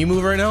 Can you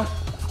move right now?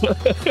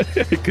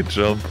 I could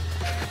jump.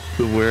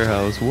 The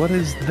warehouse. What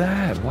is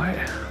that? Why?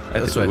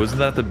 Wasn't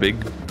that the big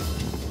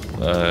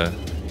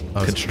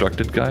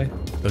constructed guy?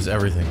 It was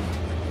everything.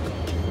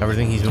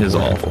 Everything he's been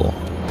working awful.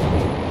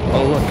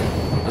 Oh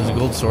look. There's a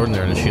gold sword in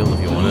there and a shield if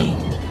you want it.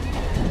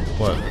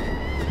 What?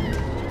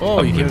 Oh,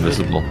 I'm you came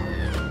invisible.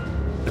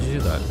 How did you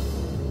do that?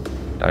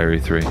 Diary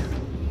 3.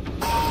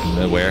 In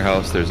the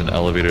warehouse, there's an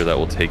elevator that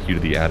will take you to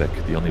the attic.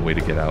 The only way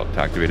to get out. To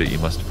activate it, you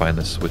must find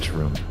the switch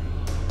room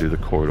through the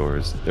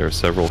corridors. There are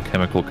several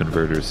chemical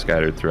converters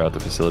scattered throughout the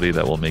facility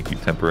that will make you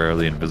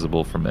temporarily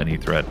invisible from any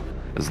threat,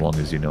 as long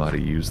as you know how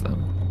to use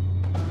them.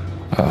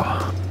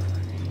 Oh.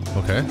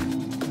 Okay.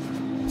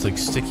 It's like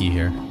sticky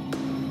here.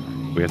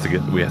 We have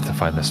to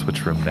find the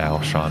switch room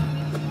now, Sean.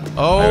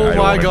 Oh I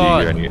my don't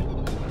god. Be here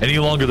any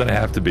longer than I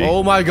have to be.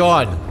 Oh my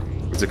god.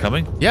 Is it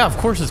coming? Yeah, of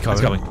course it's coming.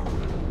 It's coming.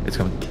 It's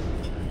coming.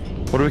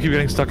 What do we keep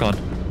getting stuck on?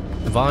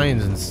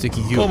 Vines and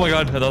sticky goo. Oh my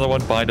god, another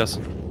one behind us.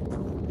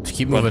 Just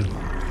keep moving.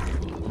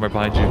 I'm right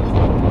behind you.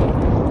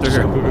 They're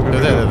here.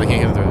 They're there. They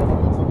can't get through.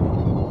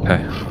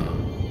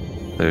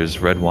 Okay. There's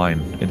red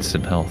wine,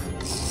 instant health.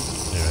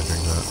 Yeah, I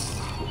drink that.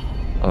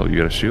 Oh, you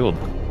got a shield.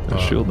 A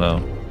shield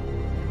now.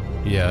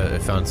 Yeah, I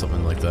found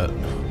something like that.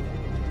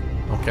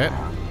 Okay.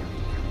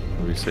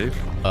 Are we safe?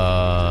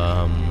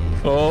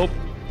 Oh.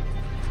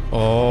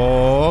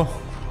 Oh.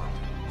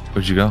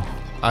 Where'd you go?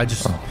 I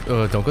just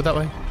don't go that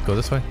way. Go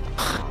this way.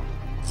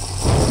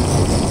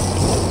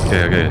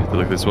 Okay.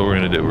 Look, this is what we're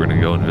gonna do. We're gonna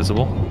go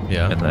invisible.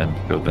 Yeah. And then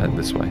go back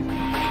this way.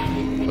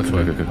 Which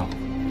way? Go.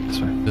 This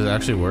way. Does it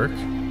actually work?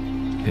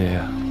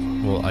 Yeah.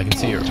 Well, I can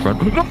see your. Run.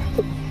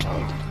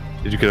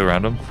 Did you get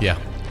around him? Yeah.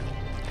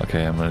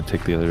 Okay, I'm gonna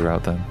take the other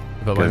route then.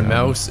 But my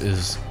mouse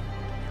is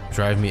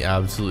driving me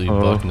absolutely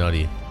buck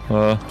nutty.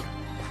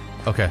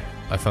 Okay,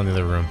 I found the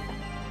other room.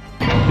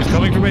 He's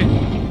coming for me.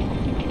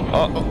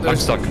 Oh, I'm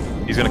stuck.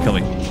 He's gonna kill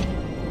me.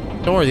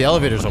 Don't worry, the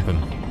elevator's open.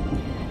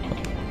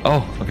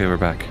 Oh, okay, we're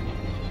back.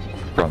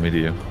 Brought me to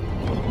you.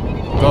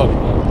 Go.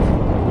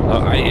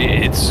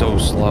 It's so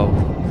slow.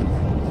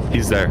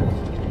 He's there.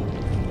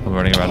 I'm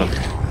running around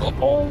him.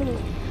 Oh.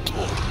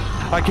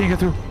 I can't get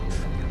through.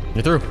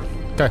 You're through.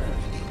 Okay.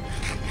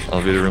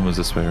 Elevator room was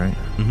this way, right?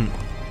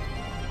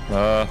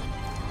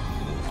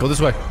 Go this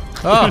way.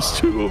 Ah. There's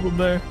 2 of them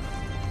there.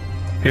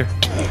 Here.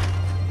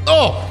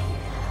 Oh!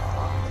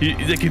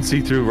 They can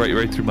see through,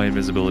 right through my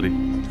invisibility.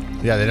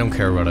 Yeah, they don't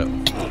care about it.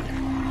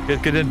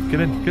 Get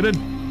in.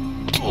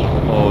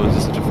 Oh, this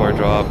is such a far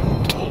drop.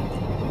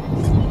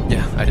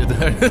 Yeah, I did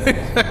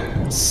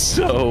that.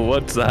 So,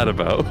 what's that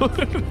about?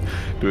 Do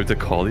we have to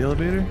call the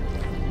elevator?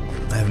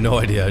 I have no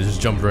idea. I just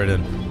jumped right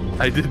in.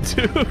 I did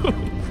too.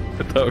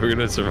 I thought we were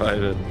gonna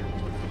survive it.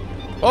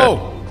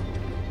 Oh!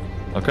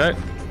 Okay.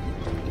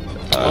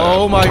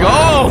 Oh my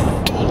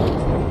god!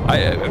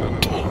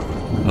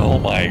 Oh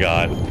my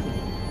god.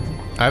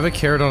 I have a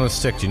carrot on a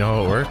stick. Do you know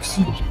how it works?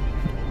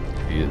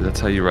 Yeah, that's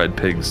how you ride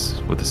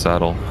pigs, with a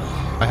saddle.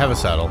 I have a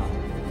saddle.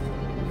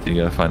 You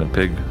gotta find a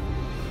pig.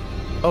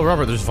 Oh,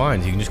 Robert, there's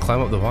vines. You can just climb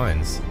up the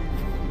vines.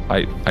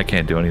 I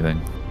can't do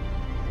anything.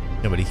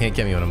 No, but he can't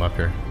get me when I'm up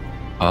here.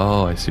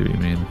 Oh, I see what you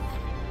mean.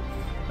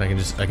 I can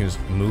just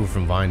move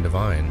from vine to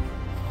vine.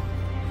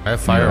 I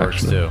have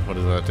fireworks too. What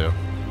does that do?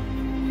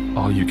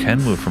 Oh, you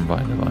can move from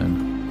vine to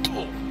vine.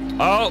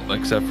 Oh,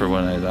 except for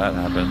when that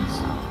happens.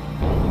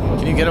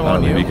 Can you get him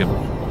on you?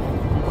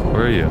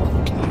 Where are you?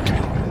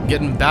 I'm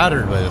getting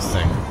battered by this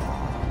thing.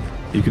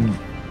 You can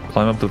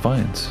climb up the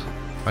vines.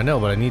 I know,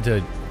 but I need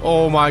to...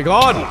 Oh my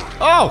god!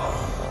 Oh!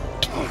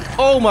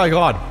 Oh my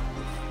god!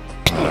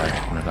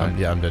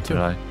 Yeah, I'm dead too.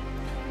 Come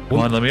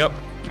on, let me up.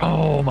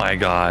 Oh my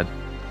god.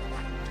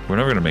 We're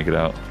never gonna make it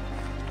out.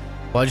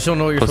 Well, I just don't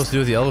know what you're supposed to do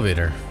with the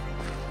elevator.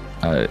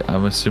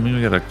 I'm assuming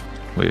we gotta...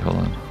 Wait, hold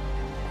on.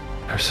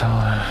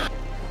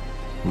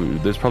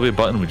 There's probably a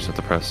button we just have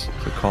to press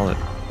to call it.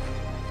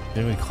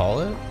 Didn't we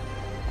call it?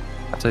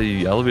 That's how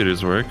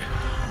elevators work.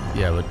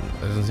 Yeah, but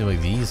it doesn't seem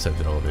like these types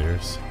of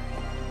elevators.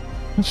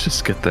 Let's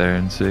just get there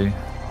and see.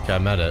 Okay,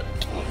 I'm at it.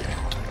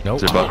 Nope.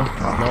 Is there a button?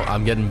 No,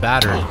 I'm getting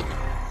battered.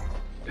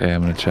 Okay,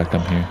 I'm gonna check.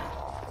 I'm here.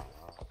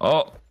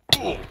 Oh.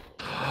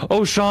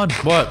 Oh, Sean.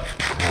 What?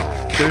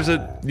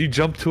 You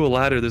jump to a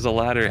ladder. There's a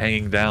ladder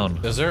hanging down.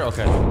 Is there?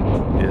 Okay.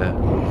 Yeah.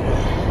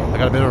 I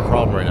got a bit of a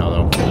problem right now,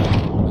 though.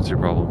 What's your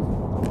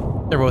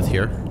problem? They're both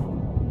here.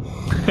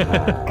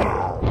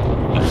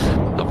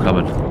 I'm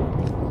coming.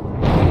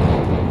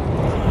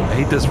 I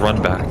hate this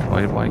run back.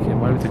 Why do we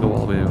have to go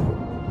all the way up?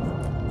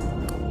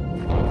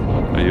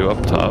 Are you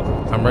up top?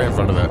 I'm right in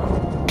front of it.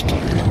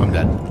 I'm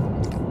dead.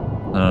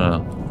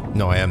 No.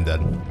 No, I am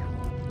dead.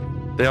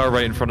 They are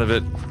right in front of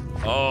it.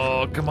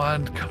 Oh, come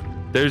on.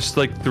 There's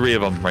like 3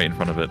 of them right in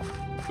front of it.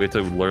 We have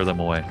to lure them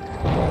away.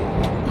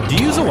 Do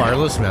you use a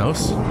wireless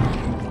mouse?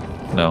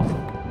 No.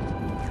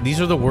 These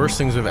are the worst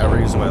things I've ever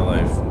used in my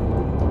life.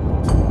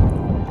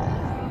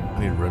 I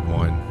need red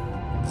wine.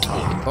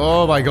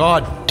 Oh my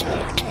god.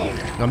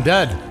 I'm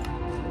dead.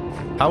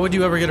 How would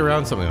you ever get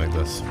around something like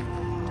this?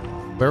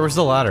 Where was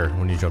the ladder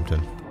when you jumped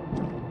in?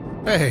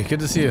 Hey, good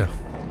to see you.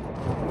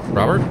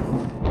 Robert?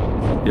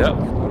 Yep.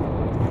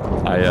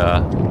 I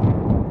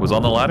was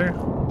on the ladder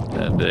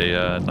and they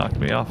knocked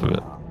me off of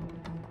it.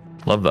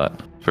 Love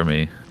that for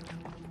me.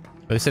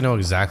 At least I know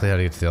exactly how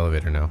to get to the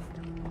elevator now.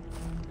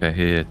 Okay,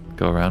 here.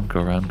 Go around,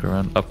 go around, go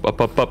around. Up,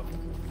 up, up, up.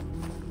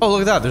 Oh,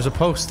 look at that. There's a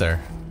post there.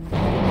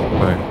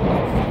 Where?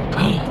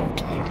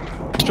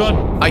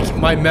 John!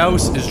 My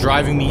mouse is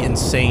driving me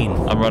insane.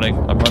 I'm running.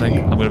 I'm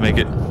running. I'm gonna make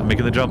it. I'm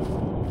making the jump.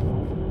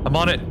 I'm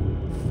on it.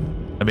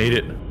 I made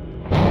it.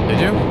 Did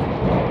you?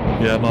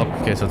 Yeah, I'm up.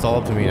 Okay, so it's all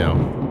up to me now.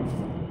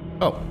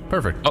 Oh,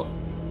 perfect. Oh.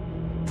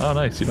 Oh,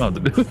 nice. You don't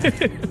have to do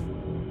it.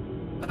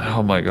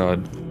 Oh my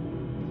god.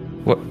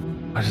 What?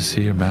 I just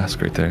see your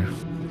mask right there.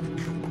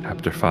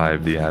 Chapter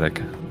 5, the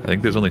attic. I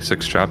think there's only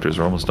 6 chapters.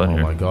 We're almost done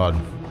here. Oh my god.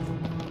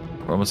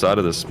 We're almost out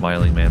of this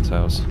smiling man's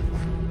house.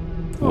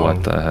 Oh.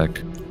 What the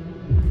heck?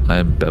 I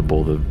am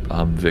Bebel.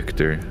 I'm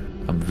Victor.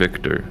 I'm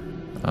Victor.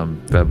 I'm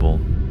Bebel.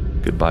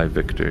 Goodbye,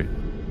 Victor.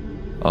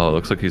 Oh, it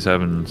looks like he's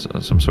having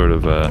some sort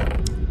of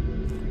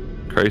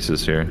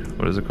crisis here.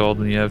 What is it called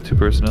when you have 2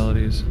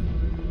 personalities?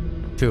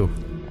 2.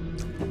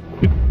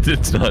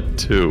 It's not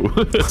 2.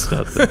 It's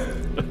not that.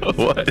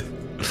 What?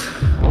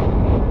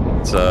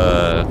 It's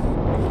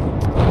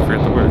I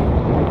forget the word.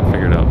 I'll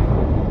figure it out.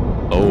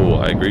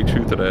 Oh, a great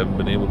truth that I haven't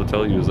been able to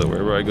tell you is that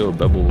wherever I go,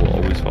 Bebel will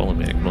always follow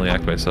me. I can only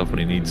act myself when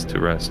he needs to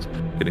rest.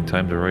 Getting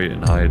time to write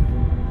and hide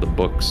the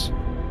books.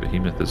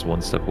 Behemoth is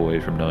 1 step away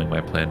from knowing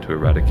my plan to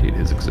eradicate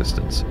his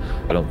existence.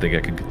 I don't think I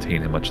can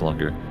contain him much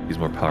longer. He's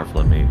more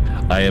powerful than me.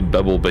 I am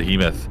Bebel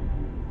Behemoth.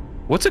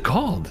 What's it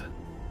called?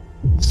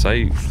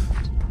 Sight.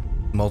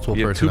 Multiple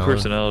You have 2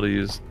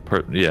 personalities.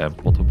 Yeah,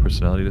 multiple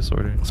personality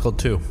disorder. It's called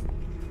 2.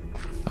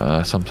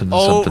 Something.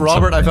 Oh, something,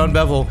 Robert, something, I found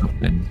Bevel.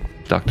 something.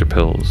 Dr.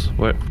 Pills.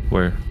 Where?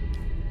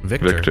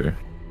 Victor. Victor.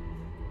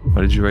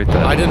 Why did you write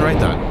that? I didn't write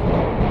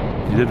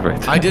that. You did write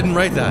that. I didn't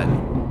write that.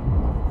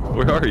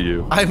 Where are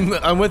you?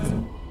 I'm with...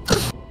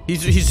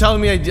 He's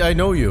telling me I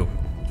know you.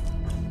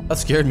 That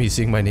scared me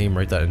seeing my name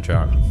write that in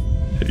chat.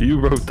 You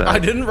wrote that. I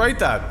didn't write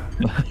that.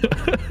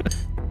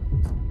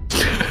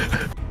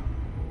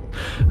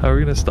 How are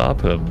we gonna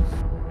stop him?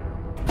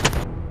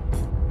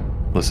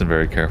 Listen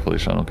very carefully,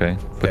 Sean, okay?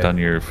 Put Okay. down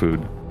your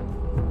food.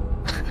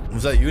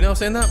 Was that you now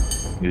saying that?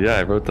 Yeah,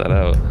 I wrote that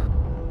out.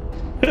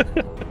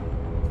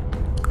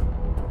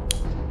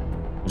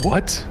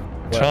 What?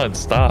 Sean,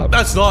 stop.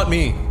 That's not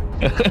me.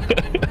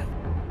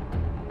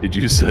 Did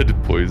you said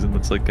poison?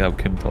 That's like how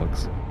Kim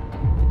talks.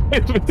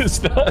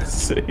 It's not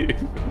safe.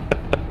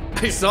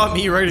 It's not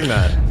me writing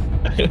that.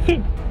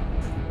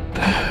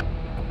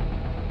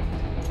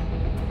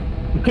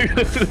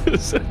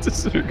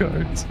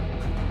 Disregards.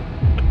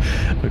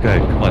 Okay,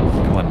 come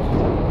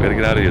on. We gotta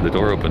get out of here. The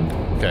door opened.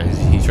 Okay, is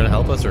he trying to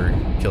help us or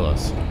kill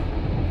us?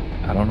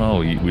 I don't know.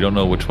 We don't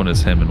know which one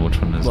is him and which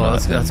one is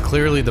not him. That's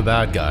clearly the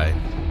bad guy.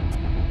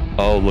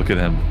 Oh, look at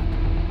him.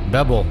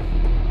 Bebel.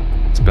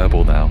 It's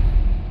Bebel now.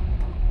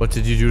 What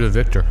did you do to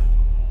Victor?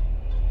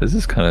 This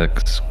is kind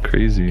of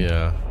crazy.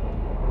 Yeah.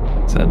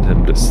 Send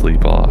him to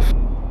sleep off.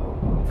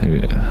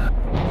 Yeah.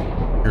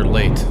 You're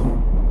late.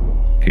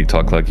 He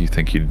talk like you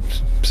think you'd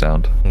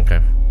sound.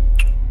 Okay.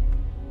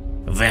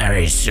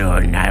 Very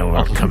soon I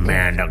will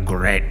command a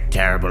great,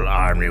 terrible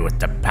army with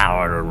the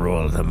power to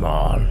rule them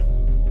all.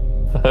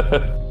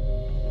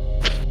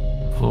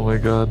 Oh my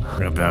god.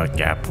 What about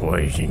that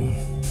poison?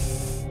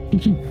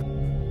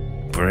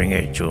 Bring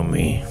it to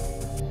me.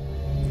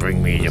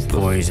 Bring me the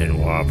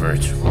poison,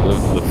 Robert.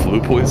 The flu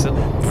poison?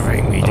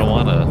 Bring me I don't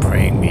wanna.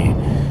 Bring me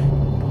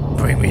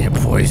the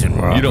poison,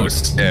 Robert. You don't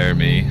scare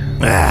me.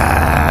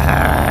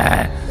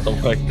 Ah, Oh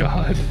my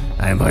god.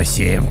 I must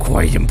say I'm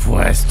quite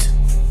impressed.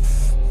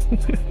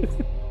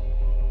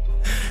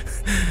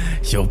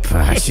 So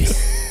passionate.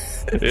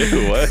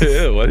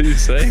 Ew, why are you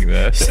saying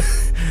that?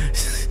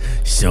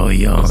 So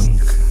young.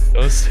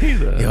 Don't say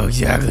that. You're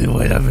exactly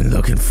what I've been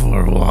looking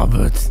for,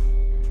 Robert.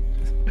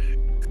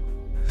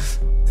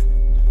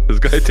 This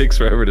guy takes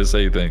forever to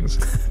say things.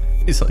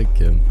 He's like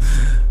him.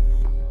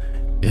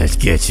 Let's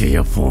get to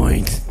your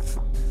point.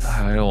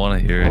 I don't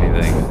want to hear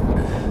anything.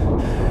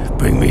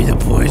 Bring me the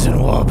poison,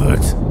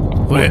 Robert.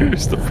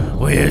 Where's the...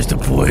 Where's the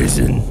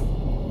poison?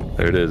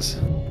 There it is.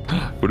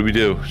 What do we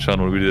do? Sean,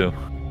 what do we do?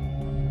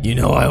 You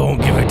know I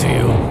won't give it to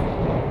you.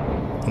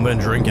 I'm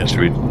gonna drink it. Should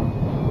we...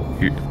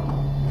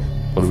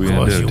 What are we Of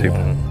gonna course do? you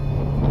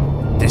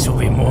won't. This will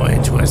be more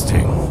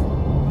interesting.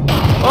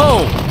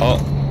 Oh!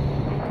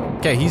 Oh,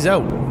 Okay, he's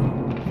out.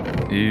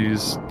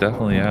 he's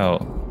definitely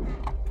out.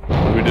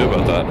 What do we do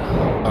about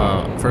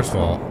that? First of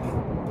all,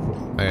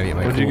 I gotta get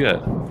my What'd you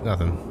get?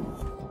 Nothing.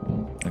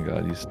 Oh my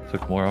god, you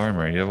took more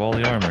armor. You have all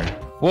the armor.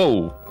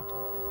 Whoa!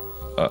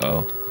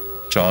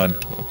 Uh-oh.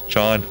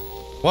 Sean.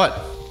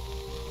 What?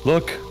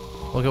 Look!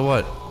 Look at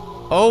what?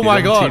 Oh He's my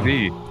on god!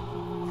 TV.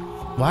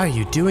 Why are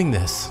you doing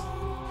this?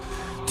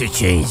 To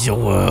change the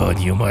world,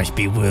 you must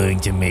be willing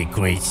to make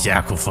great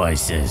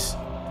sacrifices.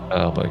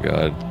 Oh my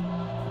god.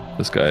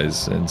 This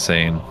guy's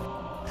insane.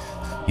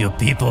 Your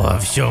people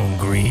have shown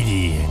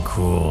greedy and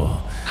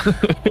cruel.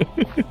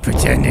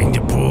 Pretending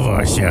to prove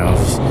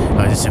ourselves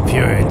are the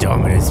superior and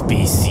dominant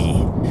species.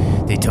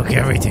 They took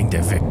everything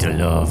that Victor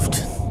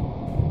loved.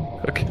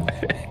 Okay.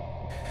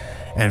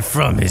 And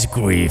from his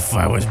grief,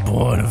 I was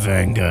born of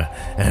anger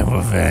and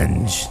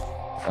revenge.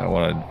 I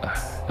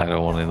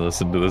don't want to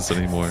listen to this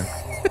anymore.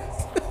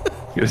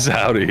 Get us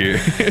out of here.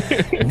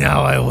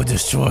 Now I will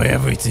destroy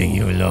everything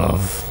you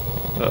love.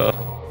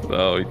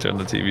 Oh, he turned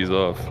the TVs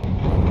off.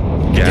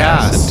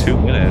 Gas. In 2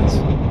 minutes.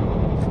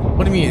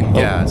 What do you mean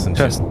gas and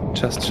Chest.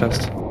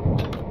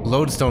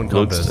 Lodestone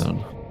compass.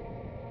 Lodestone.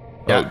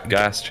 Yeah. Oh,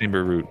 gas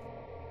chamber route.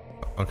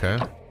 Okay.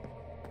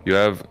 You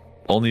have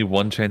only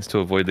one chance to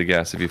avoid the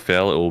gas. If you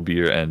fail, it will be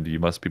your end. You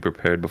must be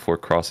prepared before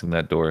crossing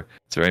that door.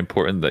 It's very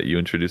important that you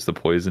introduce the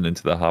poison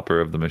into the hopper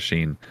of the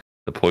machine.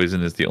 The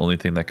poison is the only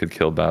thing that could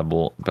kill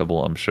Bebel,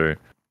 I'm sure.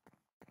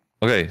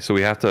 Okay, so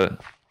we have to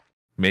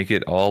make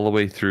it all the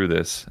way through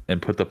this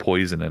and put the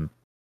poison in.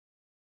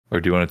 Or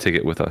do you want to take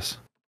it with us?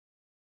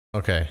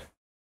 Okay.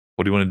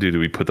 What do you want to do? Do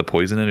we put the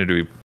poison in or do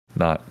we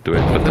not? Do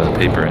I put the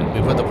paper in?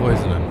 We put the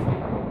poison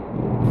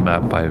in.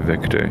 Map by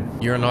Victor.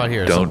 You're not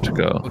here. Don't so,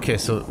 go. Okay,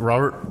 so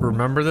Robert,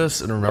 remember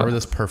this and remember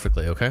this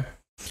perfectly, okay?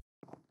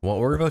 What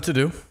we're about to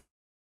do.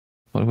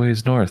 What way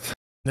is north?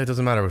 It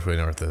doesn't matter which way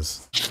north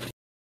is.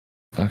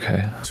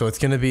 Okay. So it's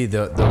gonna be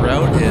the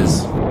route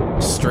is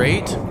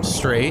straight,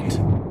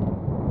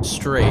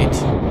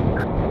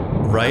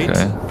 right,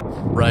 Okay.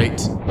 right,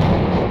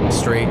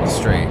 straight.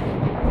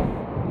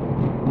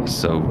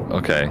 So,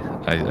 okay.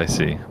 I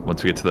see.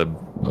 Once we get to the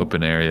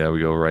open area, we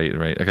go right.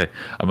 Okay.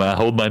 I'm gonna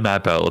hold my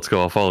map out. Let's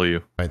go. I'll follow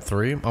you. Right,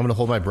 3. I'm gonna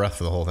hold my breath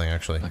for the whole thing,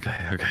 actually.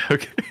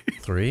 Okay.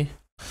 3.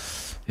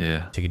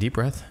 Yeah. Take a deep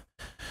breath.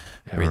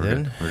 Yeah, Breathe we're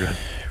in. good. We're good.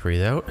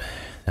 Breathe out.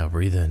 Now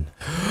breathe in.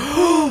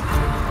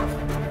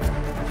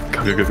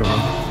 Go.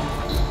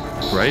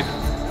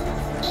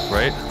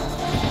 Right?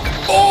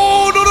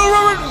 Oh, no,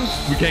 Robert!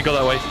 We can't go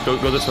that way. Go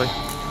this way.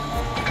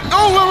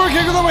 Oh, Robert,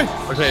 can't go that way!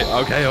 Okay.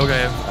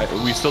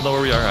 We still know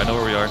where we are. I know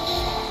where we are.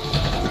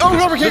 Oh,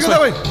 Robert, can't go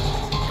that way!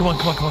 Come on.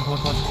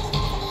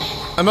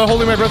 I'm not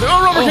holding my breath.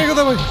 Oh, Robert, can't go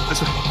that way!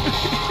 This way.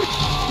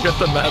 You got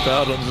the map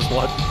out. I'm just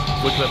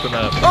looking at the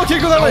map. Oh,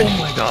 can't go that way! Oh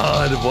my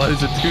god, why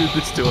does it do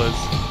this to us?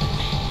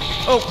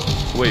 Oh,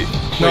 Wait,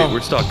 No.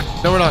 we're stuck.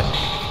 no, we're not.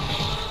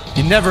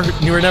 You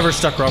were never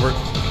stuck, Robert.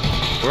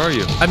 Where are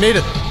you? I made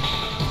it.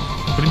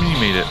 What do you mean you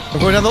made it? I'm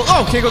going down the.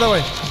 Oh, can't go that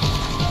way.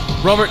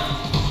 Robert,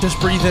 just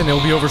breathe in.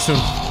 It'll be over soon.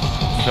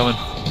 I'm coming.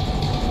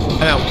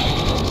 I'm out.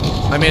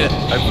 I made it.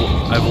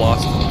 I've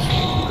lost.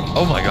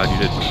 Oh my god, you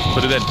did.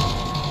 Put it in.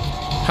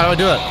 How do I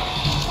do that?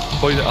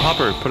 Poison, a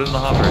hopper. Put it in the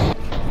hopper.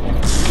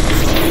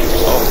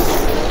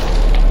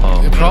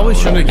 Oh. probably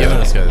shouldn't have given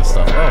this guy this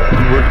stuff.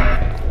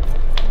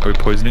 Oh. Are we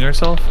poisoning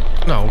ourselves?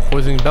 No,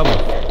 poisoning Bevel.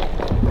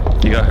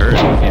 He got hurt.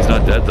 He's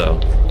not dead though.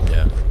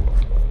 Yeah.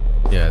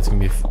 Yeah, it's gonna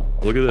be.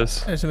 Look at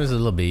this. I assume it's a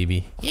little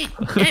baby.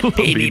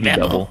 Baby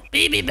Bebble.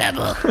 Baby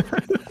Bebble.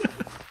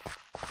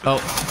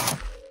 Oh.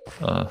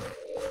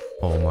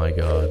 Oh my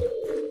god.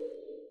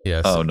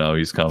 Yes. Oh no,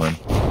 he's coming.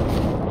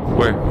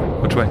 Where?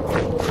 Which way?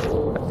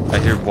 I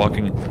hear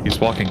walking. He's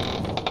walking.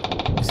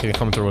 He's gonna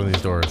come through one of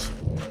these doors.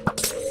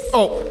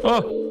 Oh!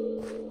 Oh!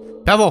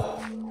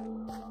 Bevel!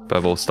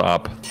 Bevel,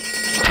 stop.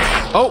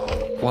 Oh!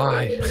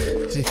 Why?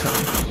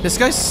 This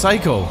guy's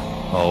psycho.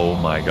 Oh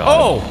my god.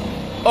 Oh!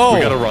 Oh! We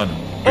gotta run.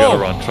 We gotta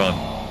run, Sean.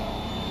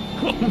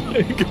 Oh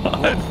my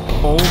god.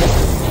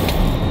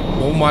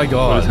 Oh my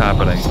god. What is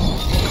happening?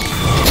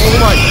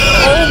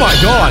 Oh my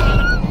god!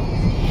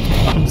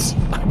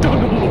 I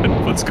don't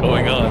know what's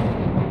going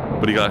on.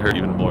 But he got hurt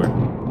even more.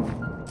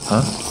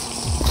 Huh?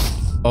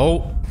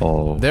 Oh.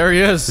 Oh. There he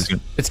is.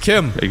 It's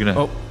Kim. Are you gonna...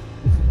 Oh.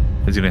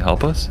 Is he gonna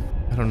help us?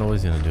 I don't know what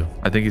he's gonna do.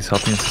 I think he's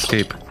helping us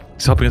escape.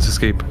 He's helping us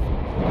escape.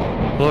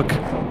 Look.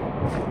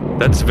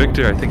 That's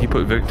Victor. I think he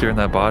put Victor in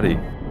that body.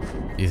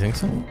 You think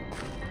so?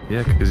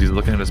 Yeah, because he's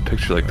looking at his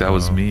picture like that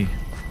was me.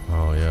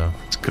 Oh, yeah.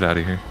 Let's get out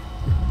of here.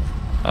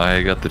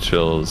 I got the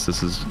chills.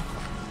 This is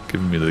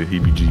giving me the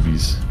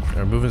heebie-jeebies.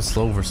 They're moving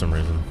slow for some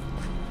reason.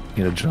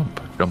 You gotta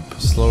jump. Jump.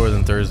 Slower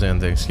than Thursday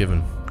and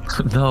Thanksgiving.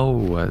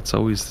 No, it's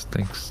always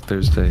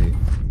Thursday.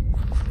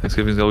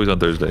 Thanksgiving's always on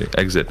Thursday.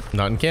 Exit.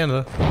 Not in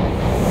Canada.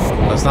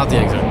 That's not the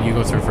exit. You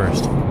go through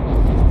first.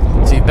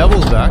 See,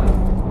 Bevel's back.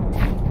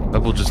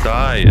 Bevel, just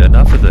die.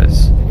 Enough of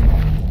this.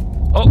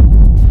 Oh!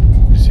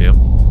 You see him?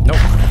 Nope.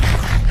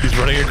 He's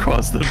running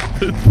across the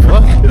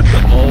What?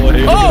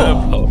 hallway.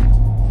 Oh!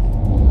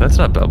 Oh! That's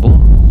not Bevel.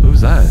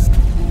 Who's that?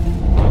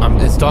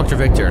 It's Dr.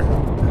 Victor.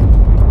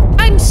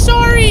 I'm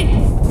sorry!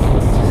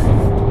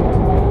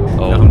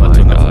 Oh no, I'm not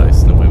doing my that god.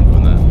 voice. No way I'm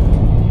doing that.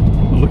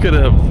 Look at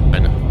him. I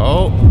know.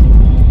 Oh!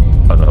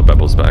 Oh no,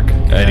 Bevel's back.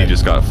 And he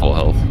just got full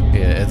health.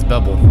 Yeah, it's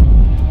Bevel.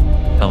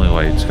 Tell me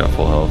why he just got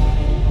full health.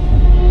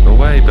 Go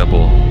away,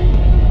 Bevel.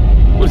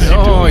 What's he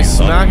doing? Oh, he's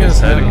smacking his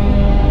head.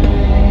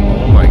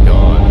 Oh my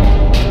god.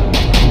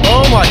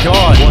 Oh my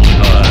god! What the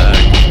heck?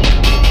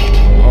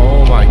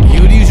 Oh my...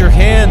 You would use your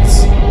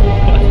hands!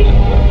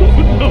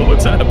 Oh,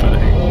 what's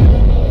happening?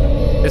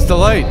 It's the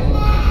light.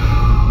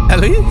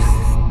 Ellie?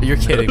 You're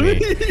kidding me.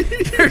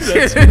 You're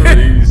That's kidding.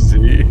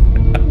 crazy.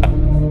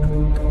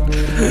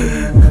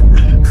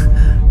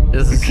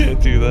 This You is... can't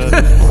do that.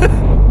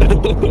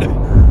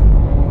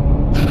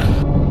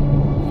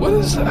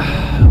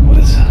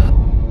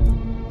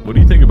 What do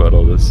you think about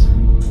all this? I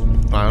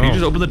Can don't you know.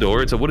 just open the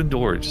door? It's a wooden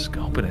door. Just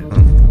open it.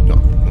 No,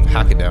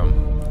 hack it down.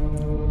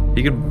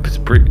 You can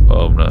break.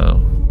 Oh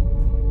no.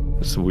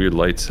 There's some weird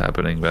lights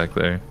happening back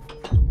there.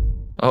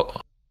 Oh.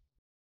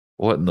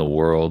 What in the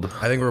world?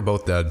 I think we're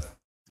both dead.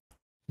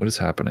 What is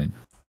happening?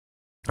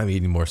 I'm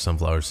eating more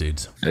sunflower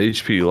seeds.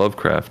 HP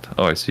Lovecraft.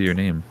 Oh, I see your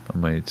name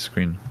on my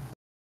screen.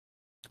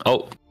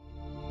 Oh.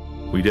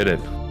 We did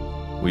it.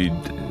 We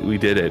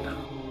did it.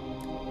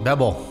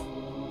 Bevel.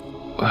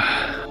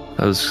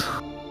 That was...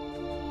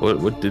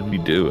 What did we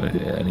do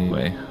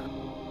anyway?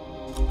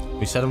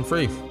 We set him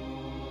free.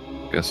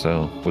 Guess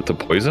so. With the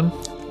poison?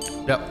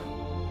 Yep.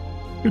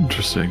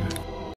 Interesting.